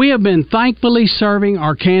Sexton. We have been thankfully serving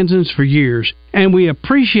Arkansans for years, and we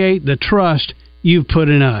appreciate the trust you've put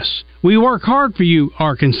in us. We work hard for you,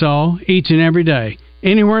 Arkansas, each and every day.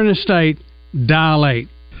 Anywhere in the state, dial 8.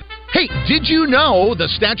 Hey, did you know the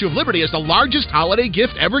Statue of Liberty is the largest holiday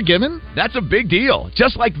gift ever given? That's a big deal,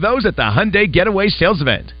 just like those at the Hyundai Getaway Sales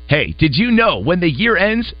Event. Hey, did you know when the year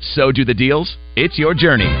ends, so do the deals? It's your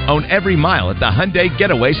journey. Own every mile at the Hyundai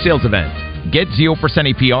Getaway Sales Event. Get 0%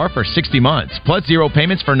 APR for 60 months, plus 0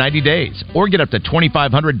 payments for 90 days, or get up to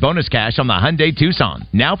 $2,500 bonus cash on the Hyundai Tucson.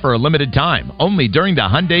 Now for a limited time, only during the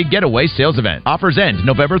Hyundai Getaway Sales Event. Offers end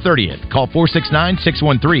November 30th. Call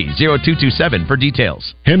 469-613-0227 for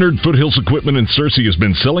details. Hennard Foothills Equipment in Searcy has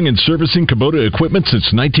been selling and servicing Kubota equipment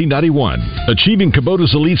since 1991. Achieving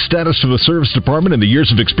Kubota's elite status for the service department and the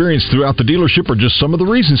years of experience throughout the dealership are just some of the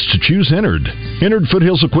reasons to choose Hennard. Hennard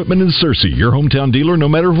Foothills Equipment in Searcy, your hometown dealer no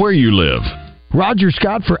matter where you live. Roger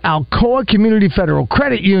Scott for Alcoa Community Federal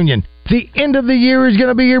Credit Union. The end of the year is going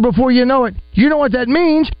to be here before you know it. You know what that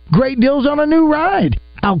means? Great deals on a new ride.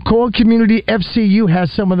 Alcoa Community FCU has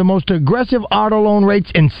some of the most aggressive auto loan rates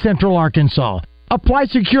in Central Arkansas. Apply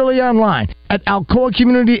securely online at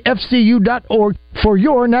alcoacommunityfcu.org for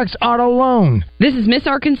your next auto loan. This is Miss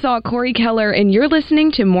Arkansas Corey Keller, and you're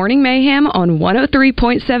listening to Morning Mayhem on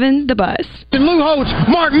 103.7 The Buzz. Lou Holtz,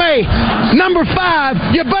 Mark May, number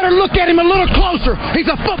 5. You better look at him a little closer. He's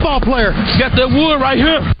a football player. He's got that wood right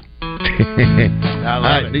here. All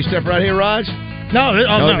right, new stuff right here, Raj. No, you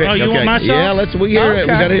want my song? Yeah, we hear it. We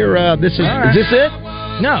got to hear. Is this it?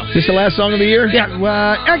 No. Is this the last song of the year? Yeah,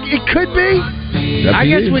 it could be. I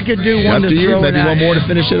guess we could do one to throw maybe one more to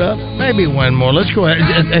finish it up. Maybe one more. Let's go ahead.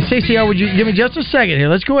 CCR, would you give me just a second here?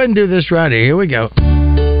 Let's go ahead and do this right here. Here we go.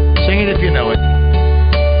 Sing it if you know it.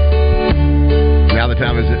 Now the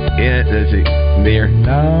time is near.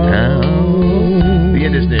 Now the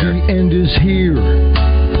end is near. The end is here.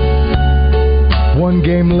 One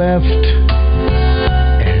game left,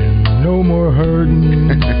 and no more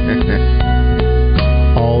hurting.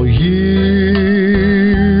 All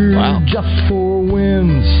year, wow. Just 4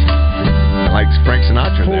 wins. I like Frank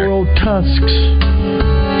Sinatra there. 4 old tusks.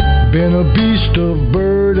 Been a beast of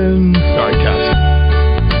burden. Sorry, Tusk.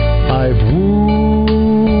 I've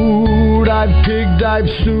wooed, I've pigged, I've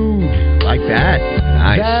sued. Like that.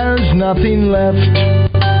 Nice. There's nothing left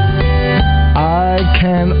I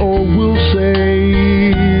can or will say.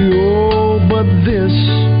 Oh, but this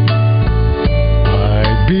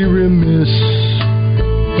I'd be remiss.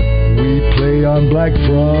 We play on Black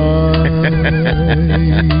Friday.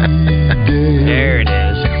 There it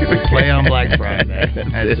is. We play on Black Friday.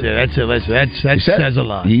 That's it. That says a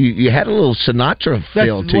lot. You had a little Sinatra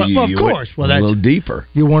feel to you. Well, of course. Well, that's a little deeper.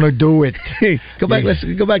 You want to do it. Go back. Let's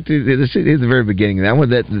go back to the very beginning. That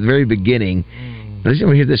one, at the very beginning. Let's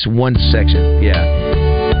hear this one section.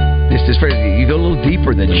 Yeah. This phrase. You go a little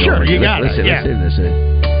deeper than you sure. You got it. Let's hear this.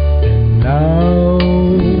 Now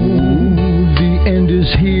the end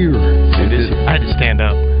is here. I had to stand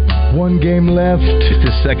up. One game left. Just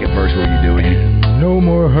the second verse where you do it. No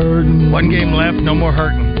more hurting. One game left, no more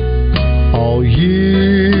hurting. All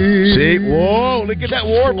year. See? Whoa, look at that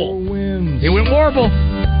warble. Wins. It went warble.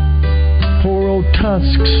 4 old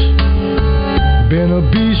tusks. Been a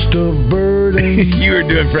beast of burden. You were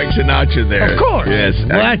doing Frank Sinatra there. Of course. Yes.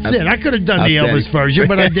 Well, that's it. I could have done the Elvis version,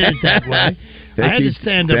 but I did it that way. I had to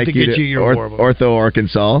stand up to get you your warble. Ortho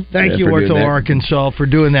Arkansas. Thank you, Ortho Arkansas, for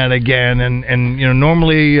doing that again. And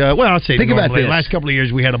normally, I'll say think normally. about this. The last couple of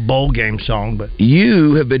years we had a bowl game song, but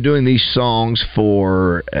you have been doing these songs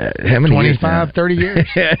for how many 25, years 30 years.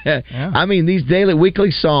 Yeah. I mean, these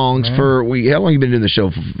weekly songs for how long have you been doing the show?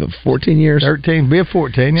 For 14 years? 13, be a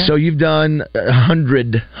 14. Yeah. So you've done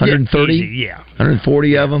 100, 130, yeah,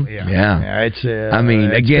 140 of them. Yeah. It's. I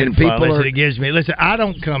mean, again, people are. It gives me. Listen, I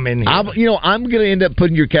don't come in here. I'm going to end up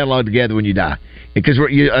putting your catalog together when you die. Because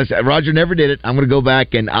Roger never did it. I'm going to go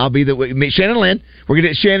back and I'll be Shannon Lynn. We're going to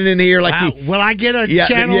get Shannon in here. Will I get a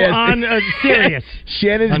channel on Sirius?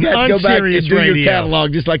 Shannon's got to go back and do your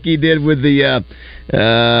catalog just like he did with the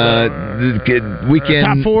weekend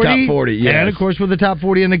top 40. Yes. And of course with the top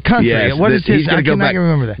 40 in the country. Yes, what is his? I cannot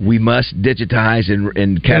remember that. We must digitize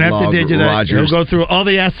and catalog Rogers. We'll go through all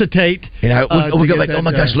the acetate. We go like, oh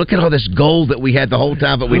my gosh, look at all this gold that we had the whole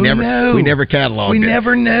time, but we never cataloged it. We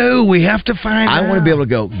never knew. We have to find out. I want to be able to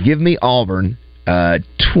go, give me Auburn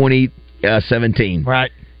 2017. Right.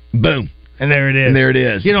 Boom. And there it is. And there it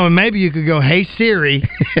is. And maybe you could go, hey, Siri.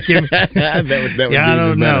 that would I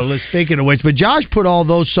don't know. Speaking of which, but Josh put all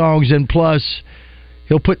those songs in, plus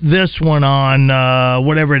he'll put this one on,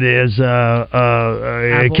 whatever it is,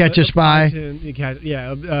 Apple, Catch a Spy.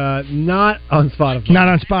 Not on Spotify. Not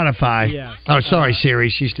on Spotify. Yeah. Oh, sorry, Siri.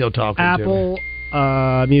 She's still talking Apple,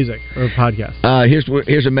 music or podcast.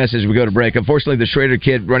 Here's a message. We go to break. Unfortunately, the Schrader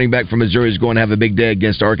kid, running back from Missouri, is going to have a big day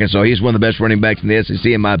against Arkansas. He's one of the best running backs in the SEC,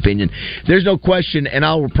 in my opinion. There's no question, and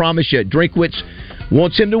I will promise you, Drinkwitz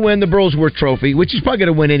wants him to win the Burlsworth Trophy, which he's probably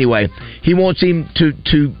going to win anyway. He wants him to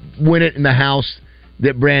win it in the house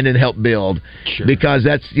that Brandon helped build, because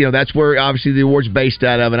that's where obviously the award's based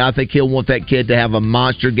out of, and I think he'll want that kid to have a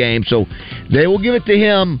monster game. So they will give it to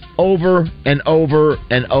him over and over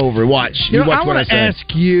and over. Watch, watch what I say. I want to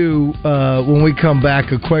ask you when we come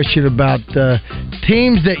back a question about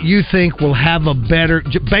teams that you think will have a better,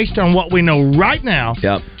 based on what we know right now.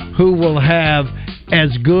 Yep. Who will have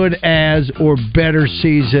as good as or better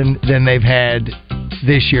season than they've had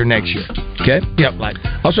this year, next year. Okay? Yep.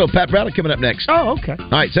 Also, Pat Bradley coming up next. Oh, okay. All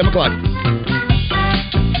right, 7 o'clock.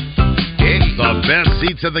 Hey. The best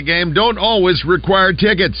seats at the game don't always require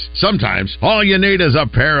tickets. Sometimes all you need is a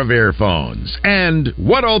pair of earphones. And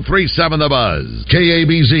 103.7 The Buzz.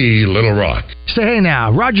 KABZ, Little Rock. Say, hey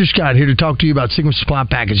now, Roger Scott here to talk to you about Sigma Supply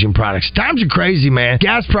Packaging Products. Times are crazy, man.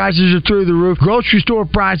 Gas prices are through the roof. Grocery store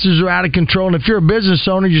prices are out of control. And if you're a business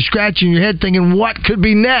owner, you're scratching your head thinking, what could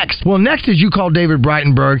be next? Well, next is you call David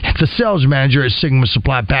Breitenberg, the sales manager at Sigma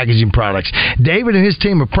Supply Packaging Products. David and his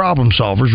team of problem solvers